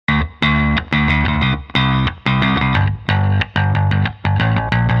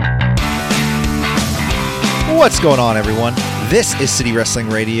What's going on, everyone? This is City Wrestling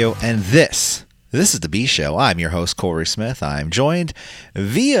Radio, and this is the B Show. I'm your host, Corey Smith. I'm joined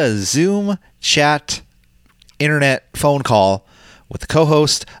via Zoom, chat, internet, phone call with the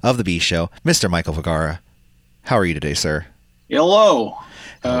co-host of the B Show, Mr. Michael Vergara. How are you today, sir? Hello.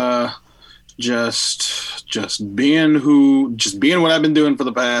 Just being what I've been doing for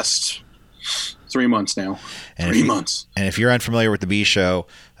the past 3 months now. And 3 months. And if you're unfamiliar with the B Show,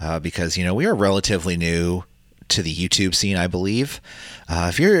 because we are relatively new to the YouTube scene, I believe.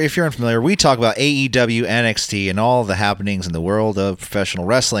 If you're unfamiliar, we talk about AEW, NXT, and all the happenings in the world of professional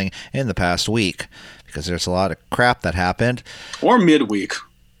wrestling in the past week, because there's a lot of crap that happened. Or midweek,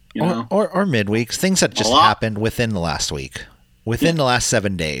 or midweek, things that just happened within the last week, within the last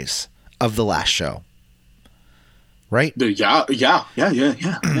 7 days of the last show. Right? Yeah.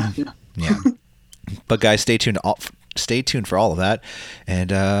 But guys, stay tuned for all of that.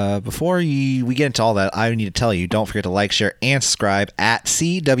 And before we get into all that, I need to tell you, don't forget to like, share, and subscribe at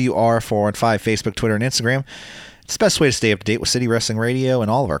CWR415, Facebook, Twitter, and Instagram. It's the best way to stay up to date with City Wrestling Radio and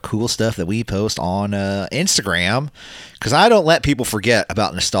all of our cool stuff that we post on Instagram. Because I don't let people forget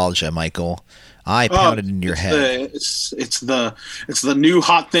about nostalgia, Michael. I pounded in your head. It's the new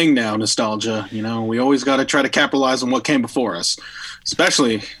hot thing now, nostalgia. We always got to try to capitalize on what came before us,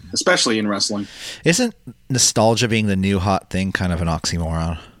 especially in wrestling. Isn't nostalgia being the new hot thing kind of an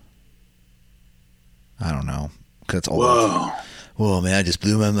oxymoron? I don't know, because it's old. Whoa, man, I just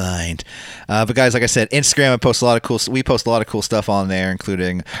blew my mind. But guys, like I said, Instagram, we post a lot of cool stuff on there,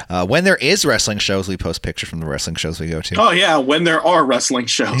 including when there is wrestling shows, we post pictures from the wrestling shows we go to. Oh, yeah, when there are wrestling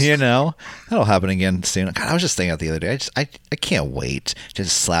shows. That'll happen again soon. God, I was just thinking that the other day. I can't wait to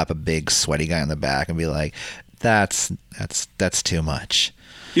just slap a big sweaty guy on the back and be like, that's too much.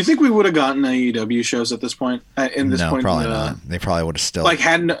 Do you think we would have gotten AEW shows at this point? No, probably not. They probably would have still. They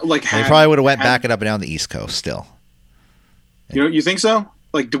probably would have went back and up and down the East Coast still. You think so?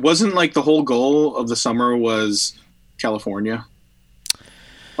 Wasn't the whole goal of the summer was California,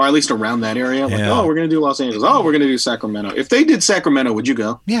 or at least around that area? Yeah. We're gonna do Los Angeles. Oh, we're gonna do Sacramento. If they did Sacramento, would you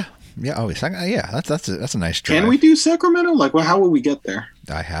go? Yeah. Oh, yeah. That's a nice drive. Can we do Sacramento? How will we get there?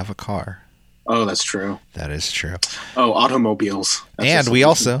 I have a car. Oh, that's true. That is true. Oh, automobiles. And we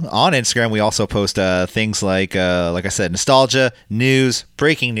also, on Instagram, we also post things like I said, nostalgia, news,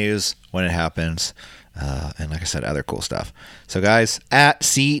 breaking news when it happens. And like I said, other cool stuff. So guys, at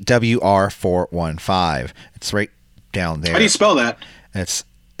CWR415, it's right down there. How do you spell that? It's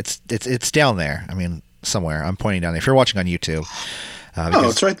down there. I mean, somewhere. I'm pointing down there. If you're watching on YouTube,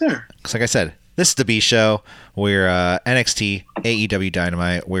 it's right there. Because like I said, this is the B Show. We're NXT, AEW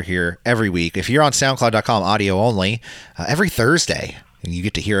Dynamite. We're here every week. If you're on SoundCloud.com, audio only, every Thursday. You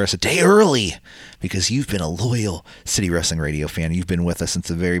get to hear us a day early because you've been a loyal City Wrestling Radio fan. You've been with us since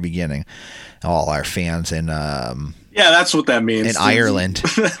the very beginning. All our fans in that's what that means. In Ireland.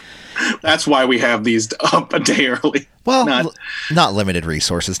 That's why we have these up a day early. Well, not limited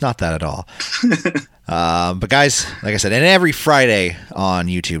resources, not that at all. But guys, like I said, and every Friday on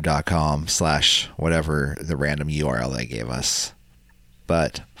YouTube.com/whatever the random URL they gave us.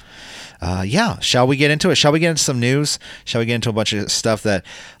 But shall we get into it? Shall we get into some news? Shall we get into a bunch of stuff that,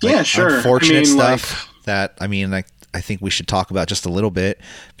 sure. Unfortunate stuff that, I think we should talk about just a little bit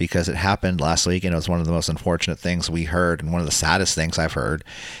because it happened last week and it was one of the most unfortunate things we heard and one of the saddest things I've heard.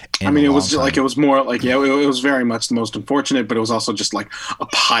 It was it was very much the most unfortunate, but it was also just like a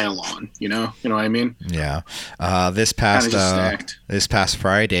pile on, you know what I mean? Yeah. This past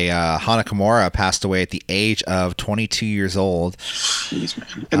Friday, Hana Kimura passed away at the age of 22 years old. Jeez,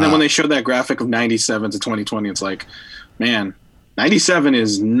 man. And then when they showed that graphic of 97 to 2020, it's like, man, 97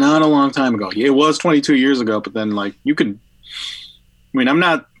 is not a long time ago. Yeah, it was 22 years ago, but then you could. I'm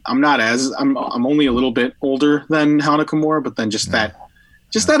only a little bit older than Hana Kimura, but then that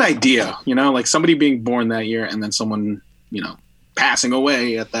idea, somebody being born that year and then someone, passing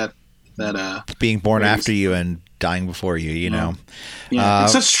away at that being born after you and dying before you, Yeah,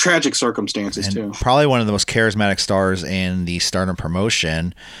 it's such tragic circumstances too. Probably one of the most charismatic stars in the Stardom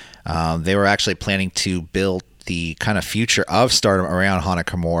promotion. They were actually planning to build the kind of future of Stardom around Hana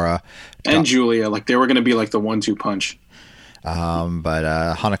Kimura and Julia, they were going to be the 1-2 punch. But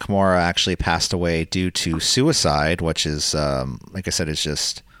Hana Kimura actually passed away due to suicide, which is, like I said, it's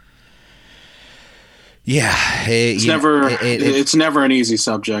just, it's never an easy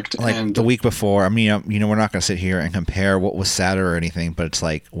subject. And the week before, we're not going to sit here and compare what was sadder or anything, but it's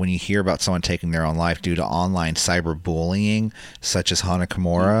when you hear about someone taking their own life due to online cyberbullying, such as Hana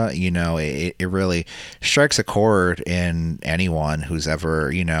Kimura, it really strikes a chord in anyone who's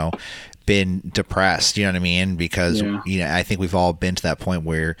ever, been depressed, you know what I mean? Because I think we've all been to that point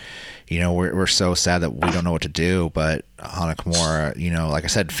where, we're so sad that we don't know what to do. But Hana Kimura, like I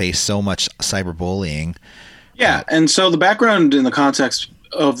said, faced so much cyberbullying. Yeah, and so the background in the context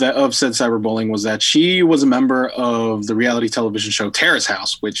of said cyberbullying was that she was a member of the reality television show Terrace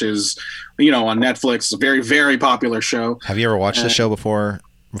House, which is, on Netflix, a very, very popular show. Have you ever watched the show before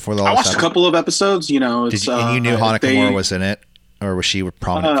the? I watched a couple of episodes. And you knew Hana Kimura was in it, or was she a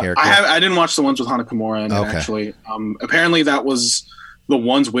prominent character? I didn't watch the ones with Hana Kimura in it, actually. Apparently, that was the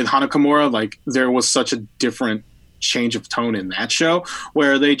ones with Hana Kimura. Like, there was such a different change of tone in that show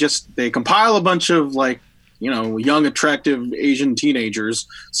where they compile a bunch of young, attractive Asian teenagers,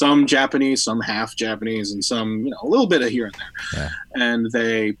 some Japanese, some half Japanese, and some, a little bit of here and there. Yeah. And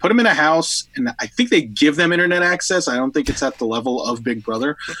they put them in a house, and I think they give them internet access. I don't think it's at the level of Big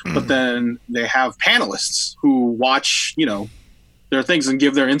Brother, but then they have panelists who watch, their things and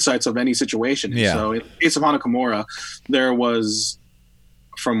give their insights of any situation. Yeah. So in the case of Hana Kimura, there was,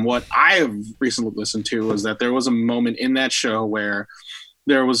 from what I have recently listened to, was that there was a moment in that show where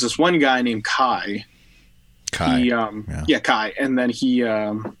there was this one guy named Kai. Kai, and then he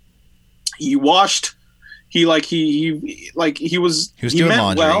washed. He was doing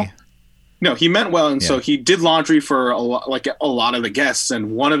laundry. Well. No, he meant well, and so he did laundry for a lot of the guests.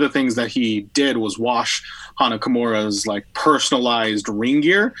 And one of the things that he did was wash Hana Kimura's personalized ring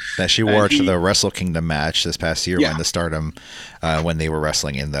gear that she wore to the Wrestle Kingdom match this past year when the Stardom, when they were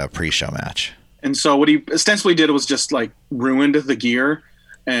wrestling in the pre-show match. And so what he ostensibly did was just ruined the gear,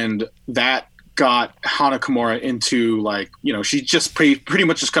 and that got Hana Kimura into she just pretty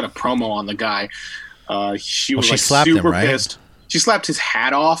much just cut a promo on the guy. She slapped super him, right? pissed. She slapped his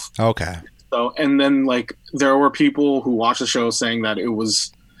hat off. Okay. So, and then there were people who watched the show saying that it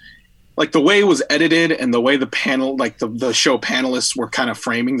was the way it was edited and the way the panel, the show panelists were kind of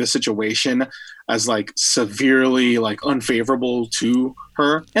framing the situation as severely unfavorable to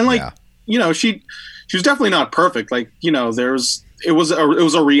her. And she was definitely not perfect. It was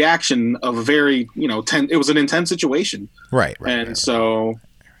a reaction of a very, it was an intense situation. Right. So,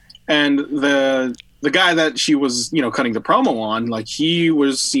 and the guy that she was, cutting the promo on, he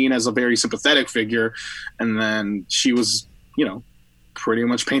was seen as a very sympathetic figure. And then she was, pretty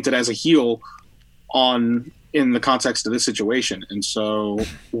much painted as a heel in the context of this situation. And so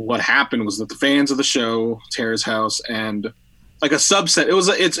what happened was that the fans of the show, Terrace House, and a subset,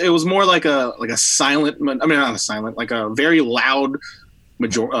 it was more like a silent, not a silent, a very loud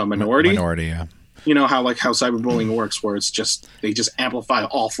minority. Minority, yeah. How cyberbullying works, where they just amplify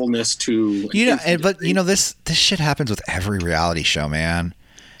awfulness to this shit happens with every reality show, man.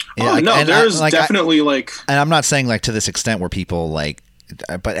 There's definitely and I'm not saying to this extent where people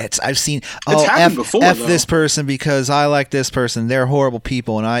but I've seen it's happened before, F this person because I like this person, they're horrible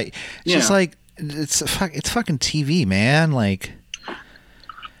people, and it's fucking TV, man.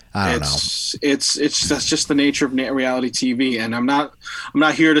 I don't know. That's just the nature of reality TV, and I'm not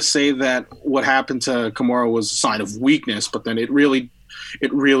here to say that what happened to Kimura was a sign of weakness, but then it really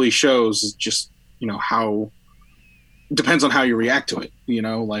shows just how it depends on how you react to it.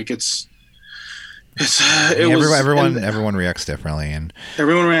 Everyone reacts differently, and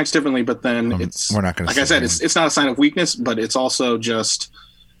everyone reacts differently. But then we're not going to. Like I said, it's not a sign of weakness, but it's also just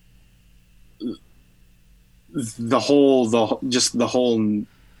the whole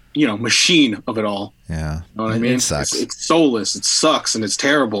machine of it all. Yeah. You know what I mean? It sucks. It's soulless. It sucks, and it's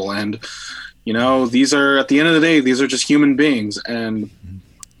terrible. And these are, at the end of the day, these are just human beings. And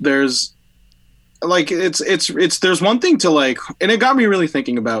there's there's one thing to and it got me really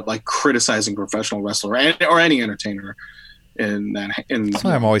thinking about criticizing professional wrestler or any entertainer. That's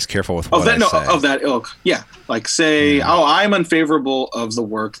why I'm always careful with what I say. Of that ilk. Yeah. I'm unfavorable of the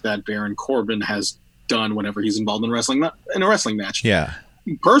work that Baron Corbin has done whenever he's involved in a wrestling match. Yeah.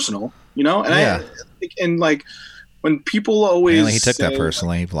 Personal, and when people always apparently he took that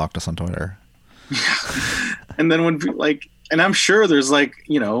personally, he blocked us on Twitter. Yeah. And then when and I'm sure there's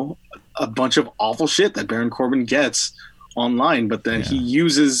a bunch of awful shit that Baron Corbin gets online, but then he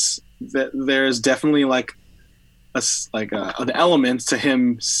uses that. There's definitely an element to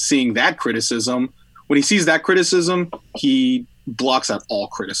him seeing that criticism. When he sees that criticism, he blocks out all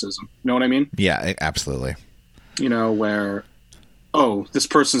criticism. You know what I mean? Yeah, absolutely. Where, this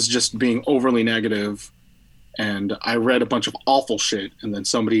person's just being overly negative, and I read a bunch of awful shit, and then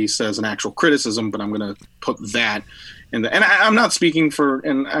somebody says an actual criticism, but I'm going to put that in and I'm not speaking for,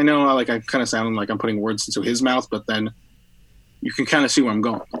 and I know I kind of sound like I'm putting words into his mouth, but then you can kind of see where I'm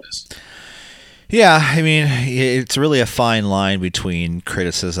going with this. Yeah, I mean, it's really a fine line between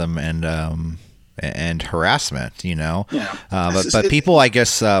criticism and and harassment, Yeah. But people, I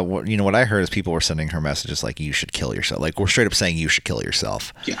guess, what I heard is people were sending her messages like, you should kill yourself. Like, we're straight up saying you should kill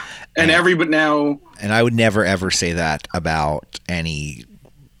yourself. Yeah. And I would never, ever say that about anybody.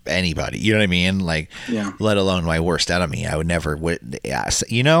 You know what I mean? Like, let alone my worst enemy. I would never, that's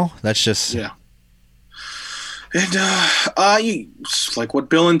just. Yeah. And like what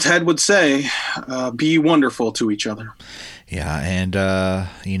Bill and Ted would say, be wonderful to each other. Yeah, and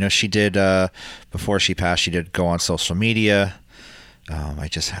she did before she passed. She did go on social media. I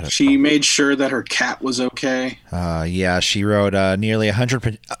just had. She made sure that her cat was okay. Yeah, she wrote nearly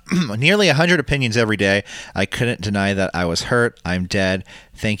 100 opinions every day. I couldn't deny that I was hurt. I'm dead.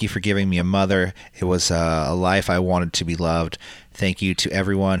 Thank you for giving me a mother. It was a life I wanted to be loved. Thank you to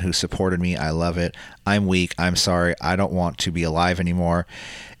everyone who supported me. I love it. I'm weak. I'm sorry. I don't want to be alive anymore.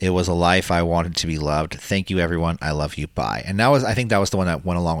 It was a life I wanted to be loved. Thank you, everyone. I love you. Bye. And I think that was the one that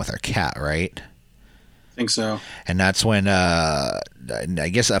went along with our cat, right? I think so. And that's when I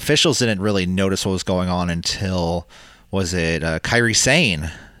guess officials didn't really notice what was going on until, was it Kairi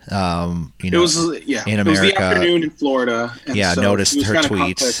Sane? It was in America. It was the afternoon in Florida. And noticed her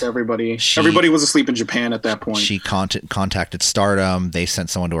tweets. Everybody was asleep in Japan at that point. She contacted Stardom. They sent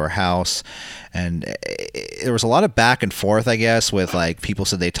someone to her house, and there was a lot of back and forth, I guess, with like people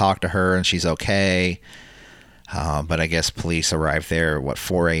said they talked to her and she's okay. But I guess police arrived there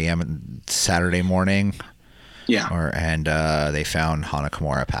 4 a.m. Saturday morning. Yeah. And they found Hana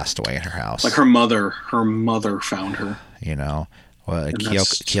Kimura passed away in her house. Like her mother found her.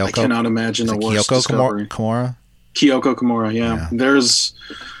 Kyoko. I cannot imagine a worse discovery. Kimura? Kyoko Kimura, yeah. There's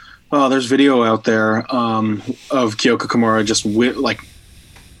video out there of Kyoko Kimura just there's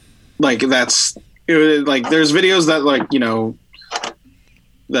videos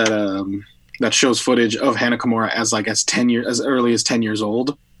that shows footage of Hana Kimura as early as 10 years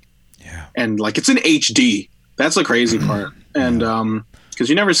old. Yeah. And it's in HD. That's the crazy part. And because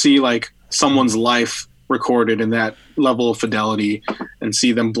you never see someone's life recorded in that level of fidelity and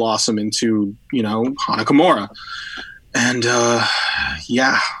see them blossom into, Hana Kimura. And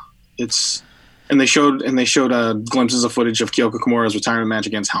they showed glimpses of footage of Kyoko Kimura's retirement match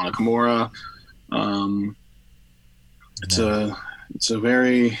against Hana Kimura. It's a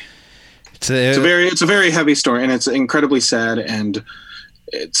very heavy story, and it's incredibly sad. And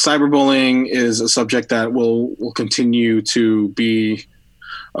cyberbullying is a subject that will continue to be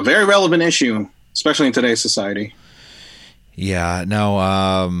a very relevant issue, especially in today's society. Yeah, no,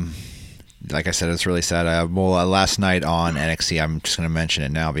 like I said, it's really sad. Last night on NXT, I'm just going to mention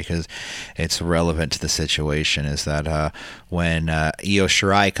it now because it's relevant to the situation, is that when Io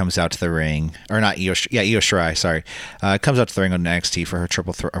Shirai comes out to the ring, or not Io Shirai, sorry, comes out to the ring on NXT for her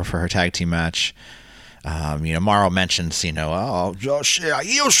for her tag team match. Mauro mentions, Io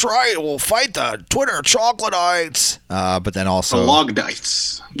Shirai will fight the Twitter troglodytes, but then also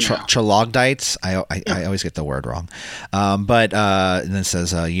troglodytes. Troglodytes. I always get the word wrong. But then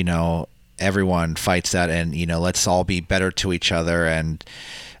says, everyone fights that, and let's all be better to each other. And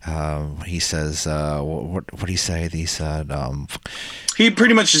he says, what did he say? He said, he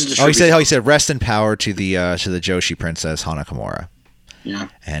pretty much just. He said, rest in power to the Joshi princess Hana Kimura. Yeah,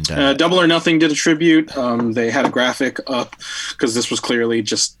 and Double or Nothing did a tribute. They had a graphic up because this was clearly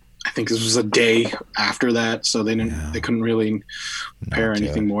just. I think this was a day after that, so they didn't. They couldn't really prepare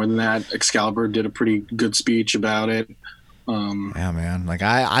anything more than that. Excalibur did a pretty good speech about it. Yeah, man.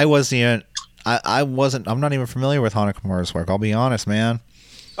 I wasn't. I'm not even familiar with Hana Kimura's work. I'll be honest, man.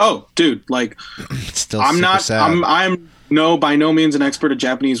 Oh, dude, it's still I'm not. Sad. I'm by no means an expert at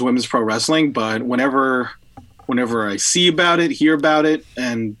Japanese women's pro wrestling, but whenever I see about it, hear about it,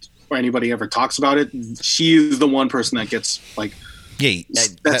 or anybody ever talks about it, she is the one person that gets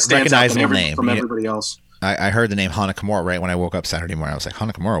that stands out from everybody else. I heard the name Hana Kimura right when I woke up Saturday morning. I was like,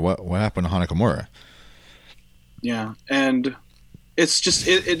 Hana Kimura, what happened to Hana Kimura? Yeah, and it's just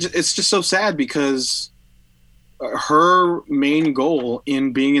it's just so sad because her main goal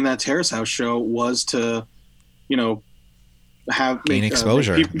in being in that Terrace House show was to, gain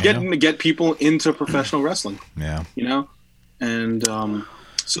exposure, get people into professional wrestling. Yeah, and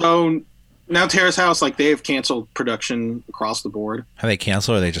so now Terrace House, they have canceled production across the board. Have they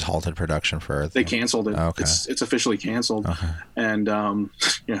canceled, or they just halted production for? They canceled it. Oh, okay. It's officially canceled, and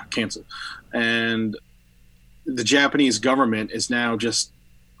canceled. And the Japanese government is now just.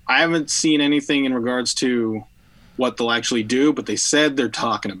 I haven't seen anything in regards to what they'll actually do, but they said they're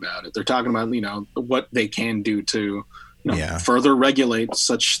talking about it. They're talking about what they can do to further regulate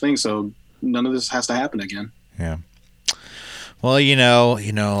such things, so none of this has to happen again. Yeah. Well,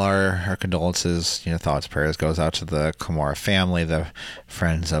 our condolences, thoughts, prayers goes out to the Kimura family, the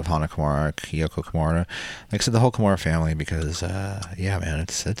friends of Hana Kimura, Kyoko Kimura, like I said, the whole Kimura family, because, yeah, man,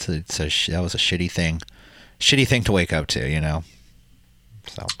 that was a shitty thing to wake up to,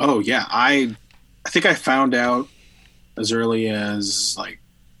 So. Oh yeah, I think I found out as early as like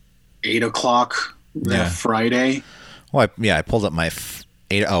 8:00 that Friday. Well, I pulled up my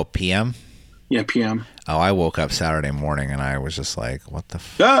 8 p.m. Yeah, p.m. Oh, I woke up Saturday morning and I was just like, "What the?"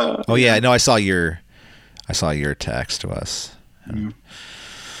 Oh yeah, no, I saw your text to us. Mm.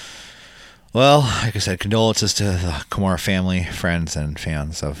 Well, like I said, condolences to the Kimura family, friends, and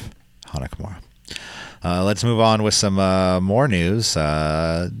fans of Hana Kimura. Let's move on with some more news.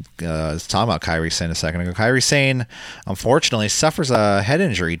 Talking about Kairi Sane a second ago. Kairi Sane, unfortunately, suffers a head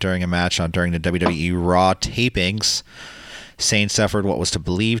injury during a match during the WWE Raw tapings. Sane suffered what was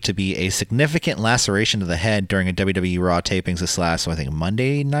believed to be a significant laceration to the head during a WWE Raw tapings this last, I think,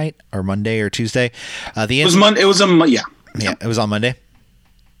 Monday night or Monday or Tuesday. It was Monday. Yeah, it was on Monday.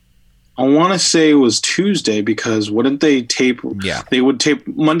 I want to say it was Tuesday because wouldn't they tape? Yeah, they would tape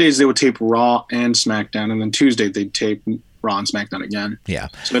Mondays. They would tape Raw and SmackDown, and then Tuesday they'd tape Raw and SmackDown again. Yeah,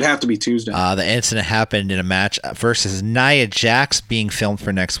 so it'd have to be Tuesday. The incident happened in a match versus Nia Jax, being filmed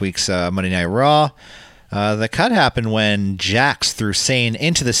for next week's Monday Night Raw. The cut happened when Jax threw Sane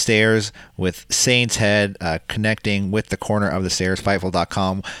into the stairs, with Sane's head connecting with the corner of the stairs.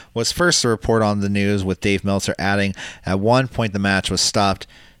 Fightful.com was first to report on the news, with Dave Meltzer adding, at one point the match was stopped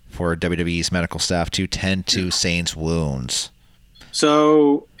for WWE's medical staff to tend to Sane's wounds.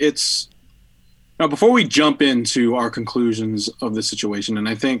 So it's... Now, before we jump into our conclusions of the situation, and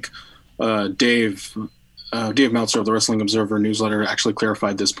I think Dave Meltzer of the Wrestling Observer newsletter actually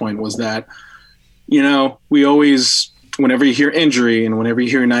clarified this point, was that we always, whenever you hear injury and whenever you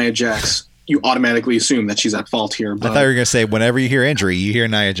hear Nia Jax, you automatically assume that she's at fault here. But, I thought you were going to say, whenever you hear injury, you hear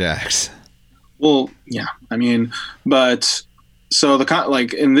Nia Jax. Well, yeah. I mean, but so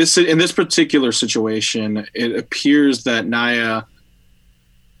in this particular situation, it appears that Nia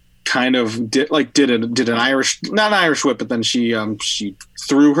kind of did an not an Irish whip, but then she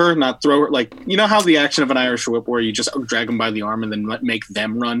threw her, not throw her. Like, how the action of an Irish whip where you just drag them by the arm and then make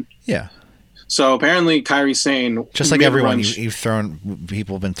them run. Yeah. So apparently, Kairi Sane, just like everyone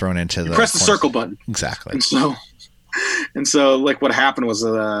people have been thrown into the press the circle button. Exactly. And so like what happened was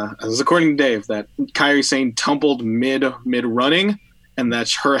according to Dave, that Kairi Sane tumbled mid running, and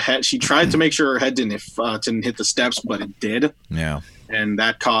that her head. She tried to make sure her head didn't hit the steps, but it did. Yeah. And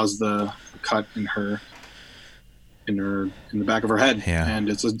that caused the cut in the back of her head. Yeah. And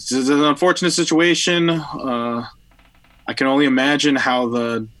it's an unfortunate situation. I can only imagine how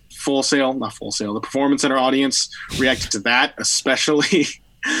the the Performance Center audience reacted to that, especially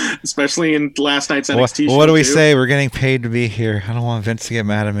in last night's NXT show. What do we say? We're getting paid to be here. I don't want Vince to get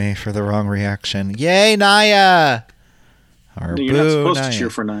mad at me for the wrong reaction. Yay, Nia! Or you're not supposed to cheer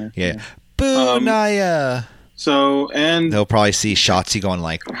for Nia. Yeah. Boo, Nia! So, and they'll probably see Shotzi going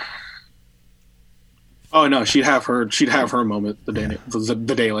like, oh no, she'd have her moment the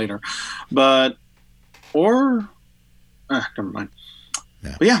day later, never mind.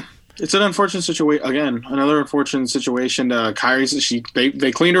 Yeah. But yeah, it's an unfortunate situation. Again, another unfortunate situation. Kairi,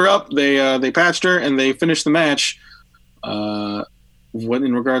 they cleaned her up, they patched her, and they finished the match. What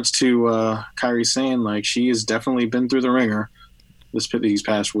in regards to Kairi Sane, like, she has definitely been through the ringer these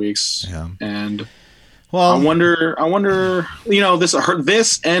past weeks. Yeah. And well, I wonder, this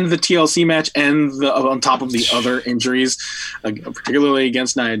and the TLC match, and on top of the other injuries, particularly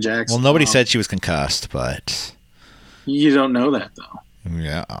against Nia Jax. Well, nobody said she was concussed, but you don't know that though.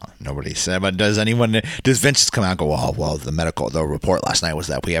 Yeah, nobody said. But does Vince just come out and go, well, the report last night was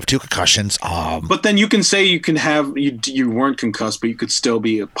that we have 2 concussions. But then you can say you weren't concussed, but you could still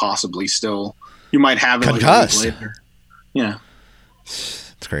be possibly still, you might have it concussed. Like a week later. Yeah.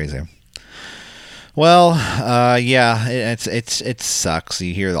 It's crazy. Well, yeah, it sucks.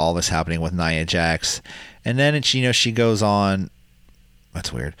 You hear all this happening with Nia Jax, and then she goes on.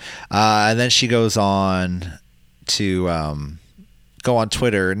 That's weird. And then she goes on to go on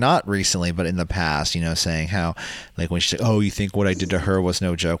Twitter, not recently, but in the past, saying how, like, when she said, "Oh, you think what I did to her was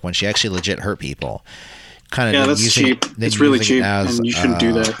no joke," when she actually legit hurt people. Yeah, that's cheap. It's really cheap, and you shouldn't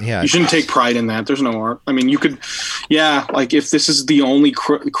do that. Yeah, you shouldn't take pride in that. There's no art. I mean, you could, like, if this is the only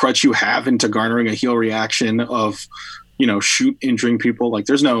crutch you have into garnering a heel reaction of, shoot injuring people, like,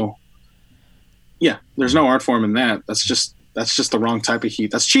 there's no art form in that. That's just the wrong type of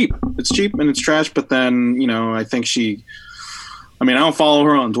heat. That's cheap. It's cheap and it's trash. But then, I think I don't follow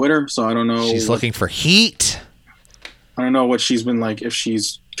her on Twitter, so I don't know. She's looking for heat. I don't know what she's been like, if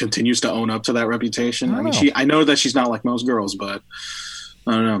she's continues to own up to that reputation. I mean, know. I know that she's not like most girls, but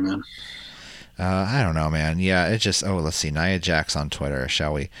I don't know, man. I don't know, man. Yeah, it just. Oh, let's see. Nia Jax on Twitter,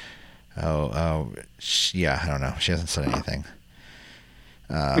 shall we? Yeah. I don't know. She hasn't said anything.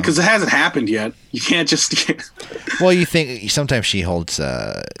 Because it hasn't happened yet. You can't just. Well, you think sometimes she holds.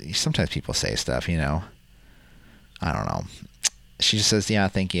 Sometimes people say stuff. You know. I don't know. She just says, "Yeah,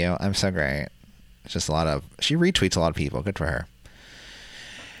 thank you. I'm so great." It's just a lot of. She retweets a lot of people. Good for her.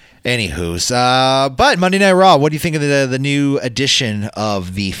 Anywho's, but Monday Night Raw. What do you think of the new addition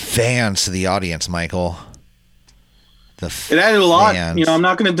of the fans to the audience, Michael? It added a lot. You know, I'm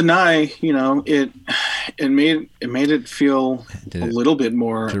not going to deny. You know, it made it feel a little bit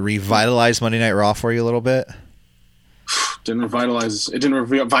more. To revitalize Monday Night Raw for you a little bit. Didn't revitalize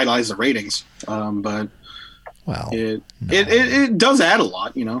the ratings, but well, it does add a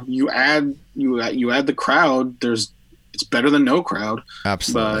lot. You know, you add the crowd. It's better than no crowd.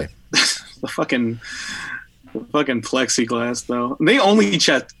 Absolutely. But the fucking plexiglass though. They only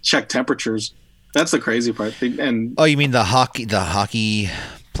check temperatures. That's the crazy part. Oh, you mean the hockey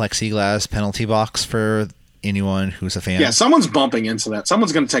plexiglass penalty box for anyone who's a fan? Yeah, someone's bumping into that.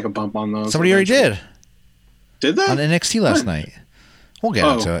 Someone's going to take a bump on those. Somebody already did. Did they? On NXT last night. We'll get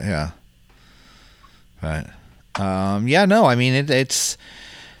into it, yeah. But yeah, no, I mean it's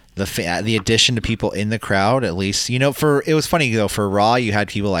the addition to people in the crowd, at least, you know, it was funny though, for Raw, you had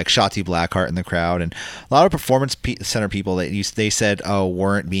people like Shotzi Blackheart in the crowd and a lot of performance center people that they said,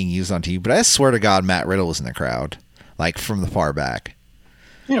 weren't being used on TV. But I swear to God, Matt Riddle was in the crowd, like from the far back.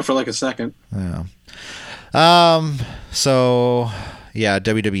 Yeah, for like a second. Yeah. So yeah,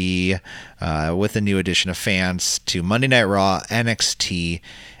 WWE, with the new addition of fans to Monday Night Raw, NXT,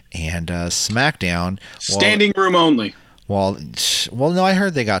 and SmackDown. Standing room only. Well, no, I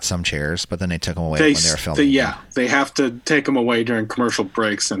heard they got some chairs, but then they took them away when they were filming. They have to take them away during commercial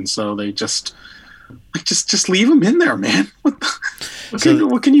breaks, and so they just leave them in there, man.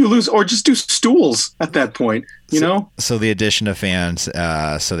 What can you lose? Or just do stools at that point, you know? So the addition of fans,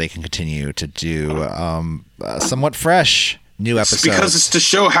 so they can continue to do somewhat fresh new episodes. Because it's to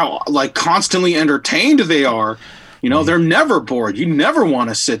show how like constantly entertained they are. You know, they're never bored. You never want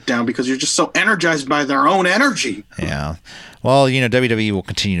to sit down because you're just so energized by their own energy. Yeah. Well, you know, WWE will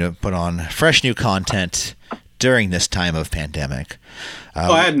continue to put on fresh new content during this time of pandemic.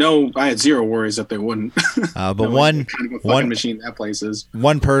 I had zero worries that they wouldn't. But one machine that place is.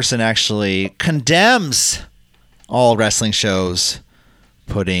 One person actually condemns all wrestling shows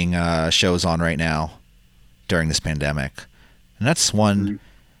putting shows on right now during this pandemic, and that's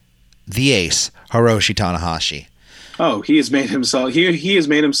the Ace, Hiroshi Tanahashi. Oh, he has made himself. He has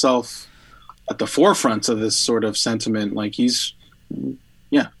made himself at the forefront of this sort of sentiment. Like he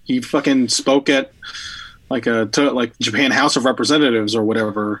fucking spoke at like Japan House of Representatives or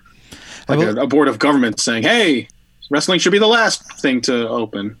whatever, like a board of government saying, "Hey, wrestling should be the last thing to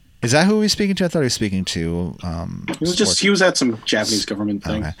open." Is that who he was speaking to? I thought he was speaking to. He was at some Japanese government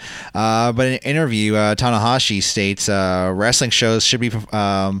thing. Okay. But in an interview, Tanahashi states wrestling shows should be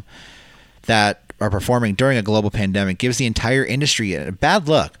that are performing during a global pandemic gives the entire industry a bad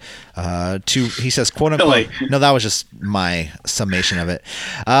look. He says, quote unquote, no, that was just my summation of it.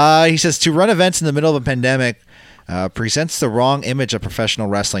 He says, to run events in the middle of a pandemic presents the wrong image of professional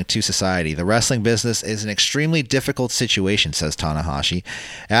wrestling to society. The wrestling business is an extremely difficult situation, says Tanahashi.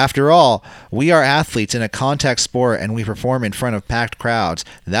 After all, we are athletes in a contact sport and we perform in front of packed crowds.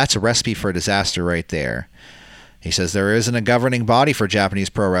 That's a recipe for disaster right there. He says there isn't a governing body for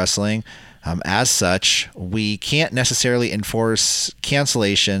Japanese pro wrestling. As such, we can't necessarily enforce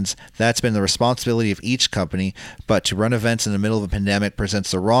cancellations. That's been the responsibility of each company. But to run events in the middle of a pandemic presents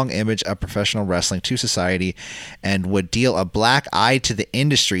the wrong image of professional wrestling to society and would deal a black eye to the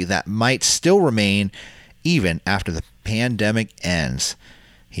industry that might still remain even after the pandemic ends.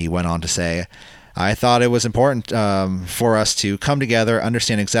 He went on to say, I thought it was important for us to come together,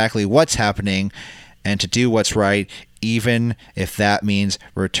 understand exactly what's happening, and to do what's right, even if that means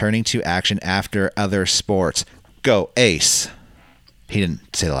returning to action after other sports. Go Ace. He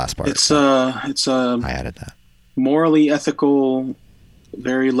didn't say the last part. It's I added that. Morally ethical,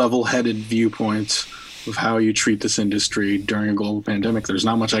 very level-headed viewpoint of how you treat this industry during a global pandemic. There's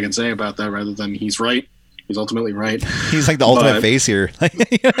not much I can say about that rather than he's right. He's ultimately right. He's like the ultimate face here.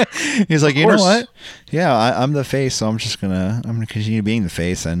 He's like, you know what? Yeah, I'm the face, so I'm gonna continue being the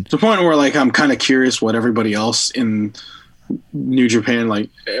face. And to the point where like I'm kind of curious what everybody else in New Japan, like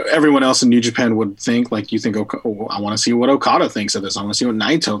everyone else in New Japan would think. Like you think, I want to see what Okada thinks of this. I want to see what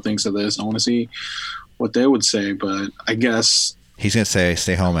Naito thinks of this. I want to see what they would say. But I guess he's gonna say,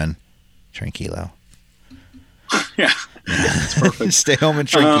 "Stay home and tranquilo." Yeah, it's perfect. Stay home and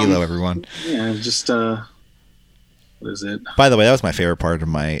tranquilo, everyone. Yeah, just what is it? By the way, that was my favorite part of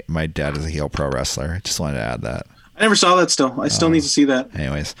my dad as a heel pro wrestler. Just wanted to add that. I never saw that. Still, I still need to see that.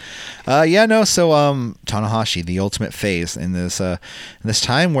 Anyways, so Tanahashi, the ultimate face in this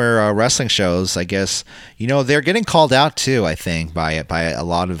time where wrestling shows, I guess, they're getting called out too. I think by a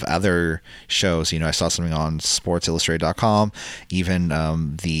lot of other shows. I saw something on SportsIllustrated.com. Even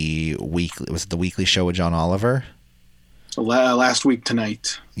the weekly show with John Oliver. So last week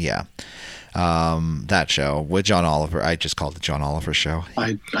tonight. Yeah. That show with John Oliver. I just called it John Oliver show.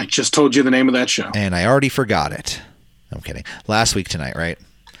 I just told you the name of that show. And I already forgot it. I'm kidding. Last week tonight, right?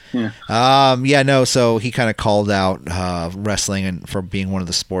 Yeah. So he kind of called out wrestling and for being one of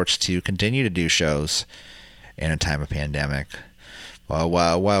the sports to continue to do shows in a time of pandemic.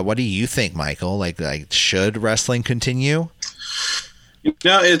 What do you think, Michael? Like should wrestling continue?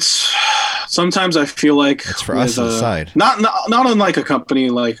 It's sometimes I feel like it's for us to decide. Not unlike a company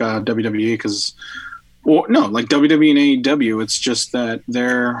like WWE, like WWE and AEW. It's just that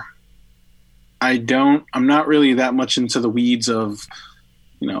I'm not really that much into the weeds of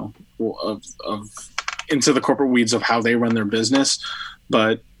into the corporate weeds of how they run their business,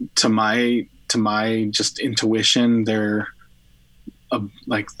 but to my just intuition, their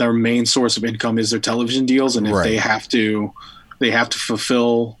main source of income is their television deals, and if they have to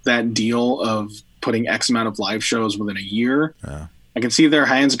fulfill that deal of putting X amount of live shows within a year. I can see their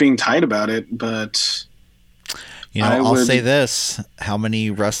hands being tied about it, but I'll say this: how many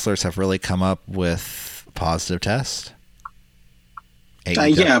wrestlers have really come up with positive tests?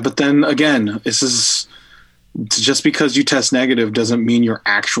 Yeah, but then again, this is just because you test negative doesn't mean you're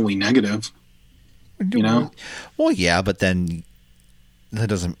actually negative. Well, yeah, but then that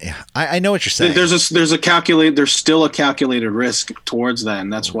doesn't. I know what you're saying. There's still a calculated risk towards that,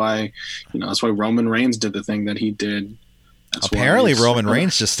 and that's why that's why Roman Reigns did the thing that he did. Apparently, Roman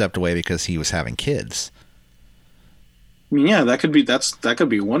Reigns just stepped away because he was having kids. I mean, yeah, that could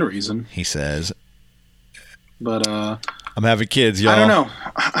be one reason. He says, but I'm having kids, y'all.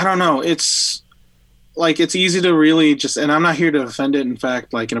 I don't know. It's it's easy to really just, and I'm not here to defend it. In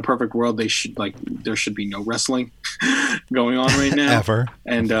fact, in a perfect world, there should be no wrestling going on right now ever.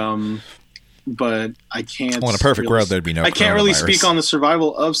 And but I can't. Well, in a perfect world, there'd be no. I can't really speak on the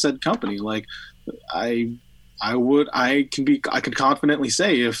survival of said company. I could confidently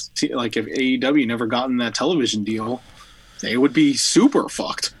say if AEW never gotten that television deal, they would be super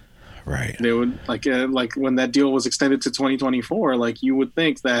fucked. Right. They would like when that deal was extended to 2024. You would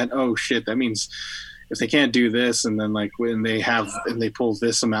think that, oh shit, that means if they can't do this, and then when they pull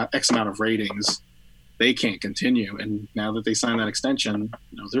this X amount of ratings, they can't continue. And now that they signed that extension,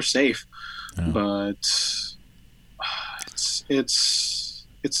 they're safe. Oh. But it's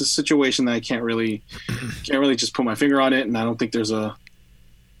a situation that I can't really just put my finger on it. And I don't think there's a.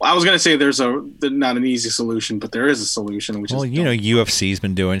 I was going to say there's not an easy solution, but there is a solution. UFC's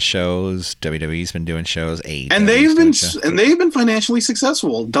been doing shows, WWE's been doing shows, and they've been financially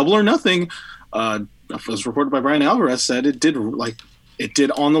successful. Double or Nothing, as reported by Brian Alvarez, said it did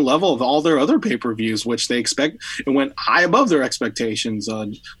on the level of all their other pay-per-views, which they expect. It went high above their expectations.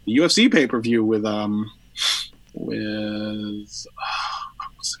 The UFC pay-per-view with what's the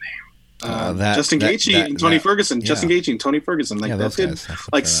name? Justin Gaethje and Tony Ferguson. Justin Gaethje and Tony Ferguson. That did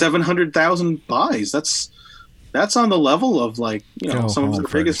 700,000 buys. That's on the level of some of the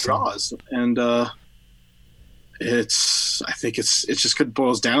biggest draws. And I think it's just could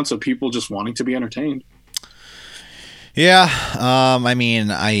boils down to people just wanting to be entertained. Yeah.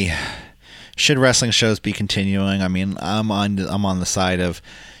 Should wrestling shows be continuing? I'm on the side of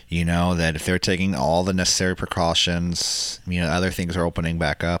that if they're taking all the necessary precautions, other things are opening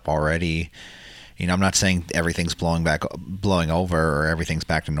back up already. I'm not saying everything's blowing over or everything's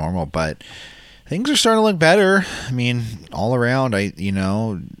back to normal, but things are starting to look better. All around,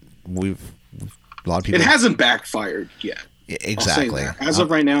 we've a lot of people. It hasn't backfired yet. Exactly. As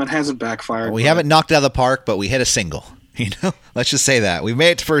of right now, it hasn't backfired. We haven't knocked it out of the park, but we hit a single. Let's just say that we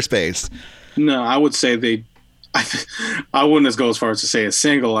made it to first base. No, I would say I wouldn't go as far as to say a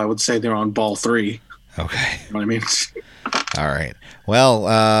single. I would say they're on ball 3. Okay. You know what I mean? All right. Well,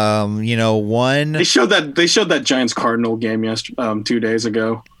 one. They showed that Giants Cardinal game 2 days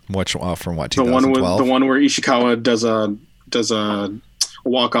ago. Which from what? 2012? The one where Ishikawa does a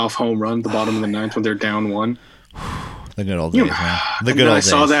walk-off home run at the bottom of the ninth when they're down 1. The good old days, man. The good old days. I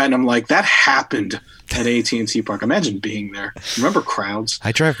saw that and I'm like, that happened at AT&T Park. Imagine being there. Remember crowds?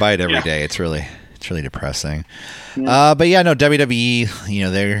 I drive by it every day. It's really It's really depressing. Yeah. But yeah, no, WWE, you know,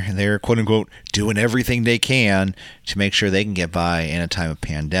 they're quote unquote doing everything they can to make sure they can get by in a time of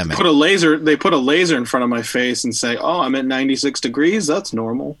pandemic. They put a laser in front of my face and say, "Oh, I'm at 96 degrees. That's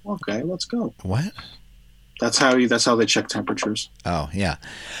normal. Okay, let's go." What? That's how they check temperatures. Oh, yeah.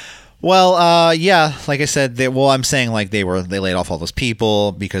 Well, yeah, like I said, I'm saying like they laid off all those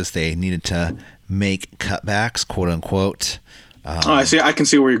people because they needed to make cutbacks, quote unquote. I see. I can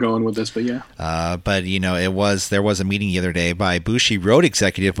see where you're going with this, but yeah. But you know, there was a meeting the other day by Bushiroad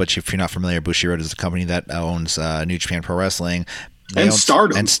Executive, which if you're not familiar, Bushiroad is a company that owns New Japan Pro Wrestling And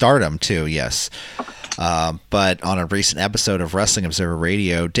Stardom. And Stardom too, yes. But on a recent episode of Wrestling Observer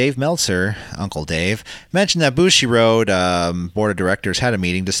Radio, Dave Meltzer, Uncle Dave, mentioned that Bushiroad board of directors had a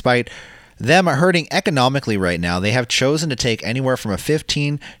meeting despite them hurting economically right now. They have chosen to take anywhere from a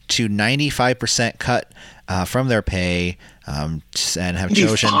 15 to 95% cut from their pay, and have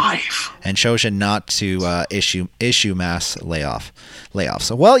chosen not to issue mass layoffs.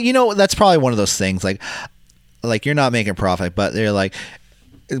 So, well, you know, that's probably one of those things like you're not making profit, but they're like,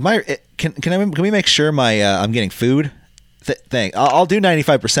 can we make sure I'm getting food? I'll do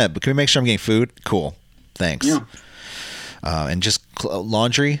 95%, but can we make sure I'm getting food? Cool, thanks. Yeah. And just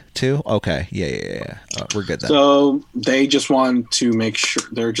laundry too? Okay. Yeah. We're good then. So they just want to make sure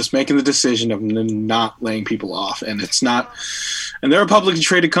they're just making the decision of not laying people off. And it's not, and they're a publicly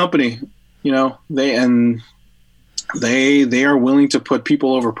traded company, you know, they are willing to put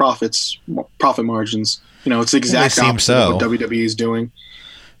people over profit margins. You know, it's the exact opposite of what WWE is doing.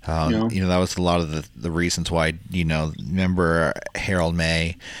 You know, that was a lot of the reasons why, you know, remember Harold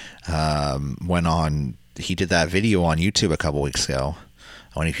May went on, he did that video on YouTube a couple weeks ago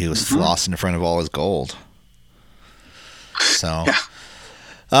when he was flossing in front of all his gold. So,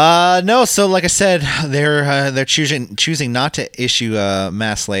 no. So, like I said, they're choosing not to issue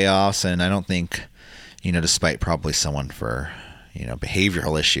mass layoffs, and I don't think, you know, despite probably someone for, you know,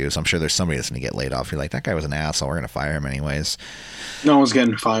 behavioral issues, I'm sure there's somebody that's going to get laid off. You're like, that guy was an asshole. We're going to fire him anyways. No one's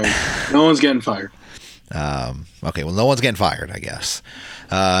getting fired. Okay, well, no one's getting fired, I guess.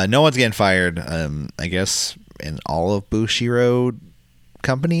 No one's getting fired, I guess, in all of Bushiroad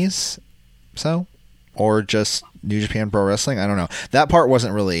companies, so? Or just New Japan Pro Wrestling? I don't know. That part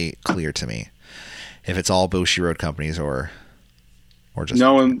wasn't really clear to me. If it's all Bushiroad companies or just...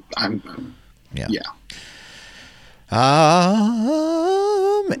 No one... Yeah.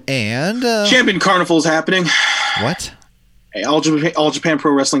 And... Champion Carnival is happening. What? Hey, All Japan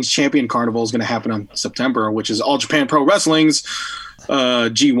Pro Wrestling's Champion Carnival is going to happen on September, which is All Japan Pro Wrestling's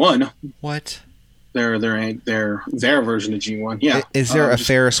G1. What? Their version of G1. Yeah. Is there a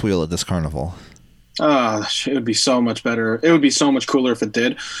Ferris wheel at this carnival? It would be so much better. It would be so much cooler if it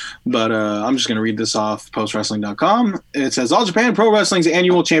did. But I'm just going to read this off postwrestling.com. It says, All Japan Pro Wrestling's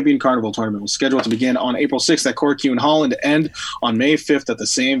annual Champion Carnival tournament was scheduled to begin on April 6th at Korakuen Hall and to end on May 5th at the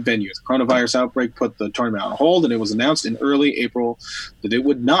same venue. The coronavirus outbreak put the tournament on hold, and it was announced in early April that it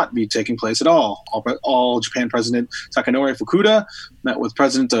would not be taking place at all. All Japan President Takanori Fukuda met with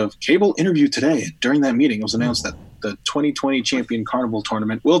President of Cable Interview today. During that meeting, it was announced that the 2020 Champion Carnival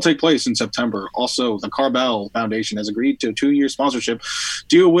tournament will take place in September. Also, the Carbell Foundation has agreed to a 2-year sponsorship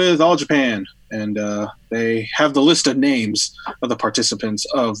deal with All Japan, and they have the list of names of the participants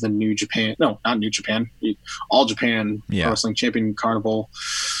of the All Japan Wrestling Champion Carnival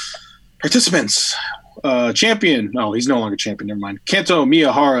participants. Champion, no, he's no longer champion, never mind. Kento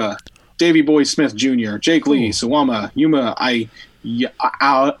Miyahara, Davey Boy Smith Jr., Jake Lee, Suwama, Yuma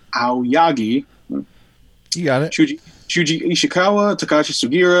Aoyagi, you got it. Shuji Ishikawa, Takashi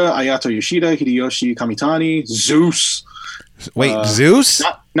Sugiura, Ayato Yoshida, Hideyoshi Kamitani, Zeus. Wait, Zeus?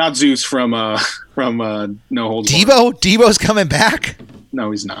 Not Zeus from No Holds Debo? Barred. Debo's coming back?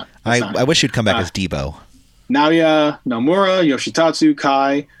 No, he's not. I wish he'd come back as Debo. Naoya Nomura, Yoshitatsu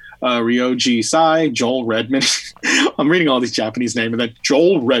Kai, Ryoji Sai, Joel Redman. I'm reading all these Japanese names, and then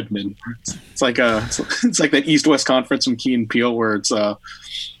Joel Redman. It's like that East-West conference from Key and Peele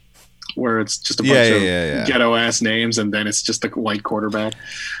where it's just a bunch of ghetto ass names, and then it's just a white quarterback.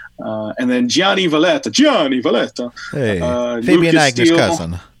 And then Gianni Valletta, hey, Fabian Agner's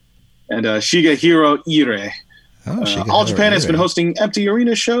cousin, and Shigehiro Ire. All Japan has been hosting empty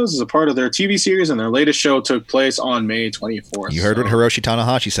arena shows as a part of their TV series, and their latest show took place on May 24th. You heard what Hiroshi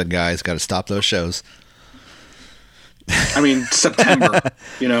Tanahashi said, guys. Got to stop those shows. I mean, September,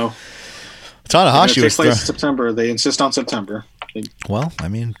 you know. Tanahashi was place in September. They insist on September. Well, I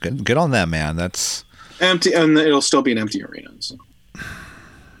mean, good on them, man. That's empty, and it'll still be an empty arena. So.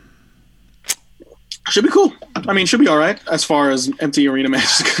 Should be cool. I mean, should be all right as far as empty arena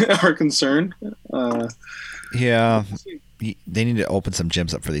matches are concerned. Yeah, they need to open some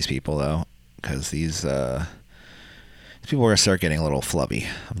gyms up for these people, though, because these people are gonna start getting a little flubby.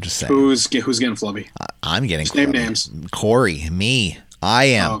 I'm just saying. Who's getting flubby? I'm getting Just name flubby. names. Corey, me. I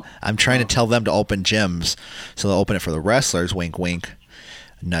am. Oh. I'm trying to tell them to open gyms, so they'll open it for the wrestlers. Wink, wink.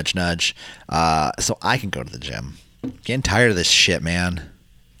 Nudge, nudge. So I can go to the gym. Getting tired of this shit, man.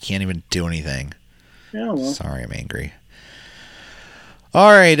 Can't even do anything. Yeah, well. Sorry, I'm angry.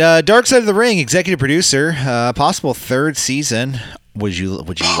 All right, Dark Side of the Ring, executive producer, possible third season. Would you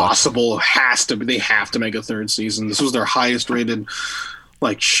Possible has to be. They have to make a third season. This was their highest rated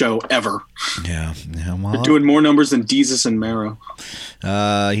show ever. Yeah, well, They're doing more numbers than Desus and Mero.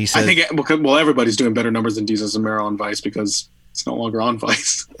 He said, I think everybody's doing better numbers than Desus and Mero on Vice because it's no longer on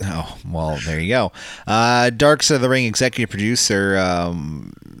Vice. Oh, well, there you go. Dark Side of the Ring executive producer,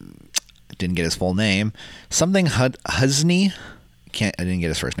 didn't get his full name. Something Husney. I didn't get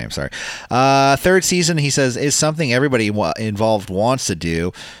his first name. Sorry. Third season, he says, is something everybody involved wants to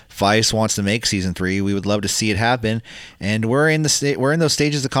do. Vice wants to make season 3. We would love to see it happen, and we're in those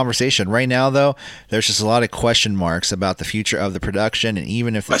stages of conversation right now. Though there's just a lot of question marks about the future of the production, and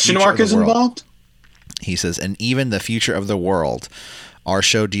even if the question mark is involved. He says, and even the future of the world. Our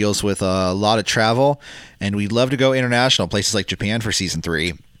show deals with a lot of travel, and we'd love to go international, places like Japan for season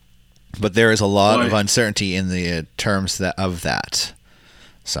 3. But there is a lot of uncertainty in the terms of that.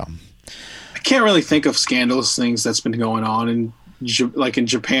 So I can't really think of scandalous things that's been going on in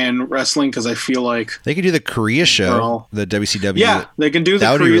Japan wrestling, because I feel like they could do the Korea show, the WCW. Yeah, they can do the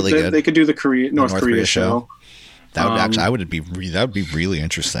that would Korea, be really good. They could do the North Korea show. That would that would be really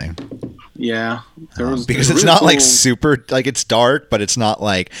interesting. Yeah, because it's not like super it's dark, but it's not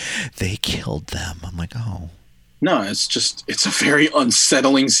like they killed them. I'm like, oh. No, it's a very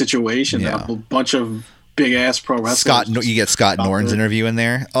unsettling situation. Yeah. A bunch of big ass pro wrestlers. You get Scott Norton's interview in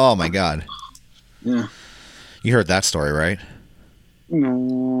there. Oh my god. Yeah. You heard that story, right?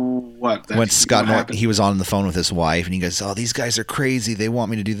 What? When Scott Norton, he was on the phone with his wife, and he goes, "Oh, these guys are crazy. They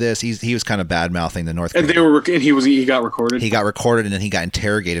want me to do this." He was kind of bad mouthing the North. And he got recorded. He got recorded, and then he got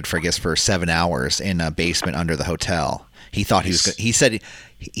interrogated for 7 hours in a basement under the hotel. He thought he was. He said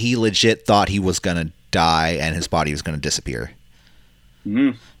he legit thought he was gonna die and his body was gonna disappear.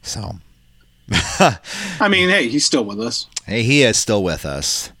 Mm. So, I mean, hey, he's still with us. Hey, he is still with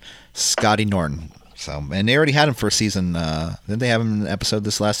us, Scotty Norton. So, and they already had him for a season. Didn't they have him in an episode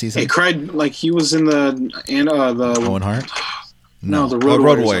this last season? He cried like he was in the Owen Hart. No, the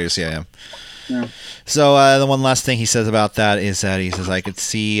Road Warriors. Yeah. So the one last thing he says about that is that he says, I could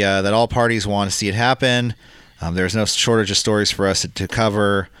see that all parties want to see it happen. There's no shortage of stories for us to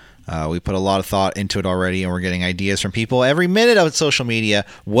cover. We put a lot of thought into it already, and we're getting ideas from people every minute of social media,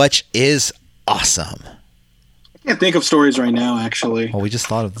 which is awesome. I can't think of stories right now, actually. Well, we just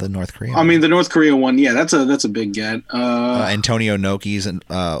thought of the North Korea. I mean, the North Korea one, yeah, that's a big get. Antonio Inoki's, and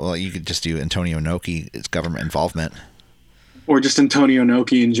you could just do Antonio Inoki's government involvement, or just Antonio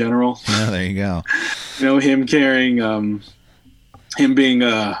Inoki in general. Yeah, there you go. Him carrying, him being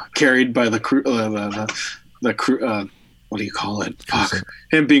carried by the crew. What do you call it? Fuck.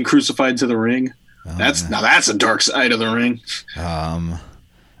 Him being crucified to the ring. That's a dark side of the ring.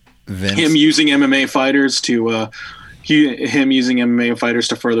 Vince. Him using MMA fighters to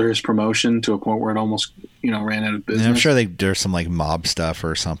further his promotion to a point where it almost ran out of business. And I'm sure there's some mob stuff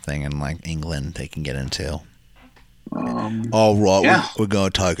or something in England they can get into. All right, yeah. we're gonna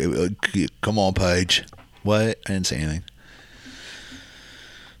talk. Come on, Paige. What? I didn't say anything.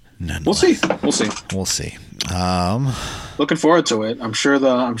 We'll see. We'll see. Looking forward to it. I'm sure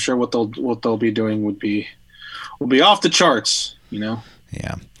what they'll be doing will be off the charts. Yeah.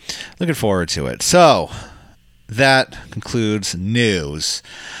 Looking forward to it. So that concludes news.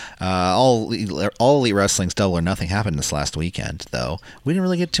 All Elite Wrestling's Double or Nothing happened this last weekend, though. We didn't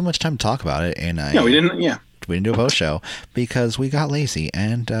really get too much time to talk about it, and we didn't. Yeah. We didn't do a post show because we got lazy,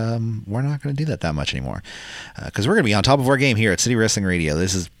 and we're not going to do that much anymore because we're going to be on top of our game here at City Wrestling Radio.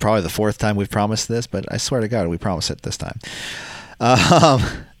 This is probably the 4th time we've promised this, but I swear to God, we promise it this time.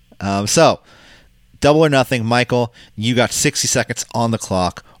 So, Double or Nothing, Michael, you got 60 seconds on the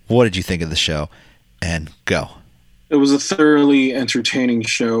clock. What did you think of the show? And go. It was a thoroughly entertaining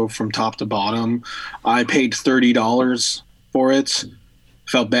show from top to bottom. I paid $30 for it.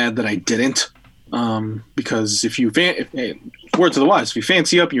 Felt bad that I didn't. Because if you word to the wise, if you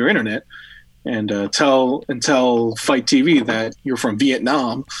fancy up your internet and tell Fight TV that you're from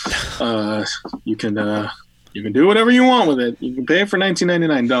Vietnam, you can do whatever you want with it. You can pay it for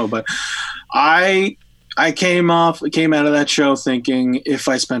 $19.99. No, but I came out of that show thinking if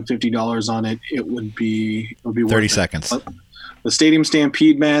I spent $50 on it, it would be 30 seconds. The Stadium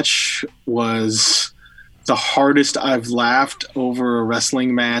Stampede match was the hardest I've laughed over a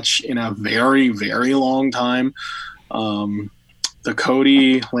wrestling match in a very, very long time. The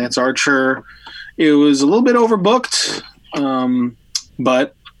Cody Lance Archer, it was a little bit overbooked,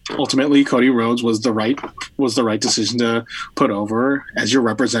 but ultimately Cody Rhodes was the right decision to put over as your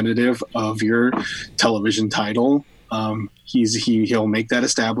representative of your television title. He'll make that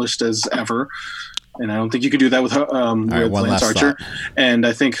established as ever, and I don't think you could do that with Lance Archer. Thought. And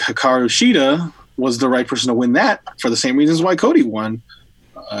I think Hikaru Shida was the right person to win that for the same reasons why Cody won.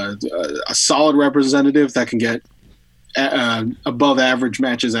 A solid representative that can get above average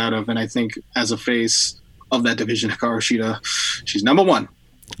matches out of, and I think as a face of that division, Hikaru Shida, she's number one.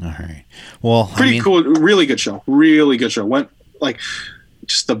 All right. Well, pretty cool. Really good show. Really good show. Went like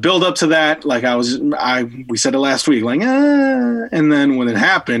just the build up to that. Like we said it last week. Like, and then when it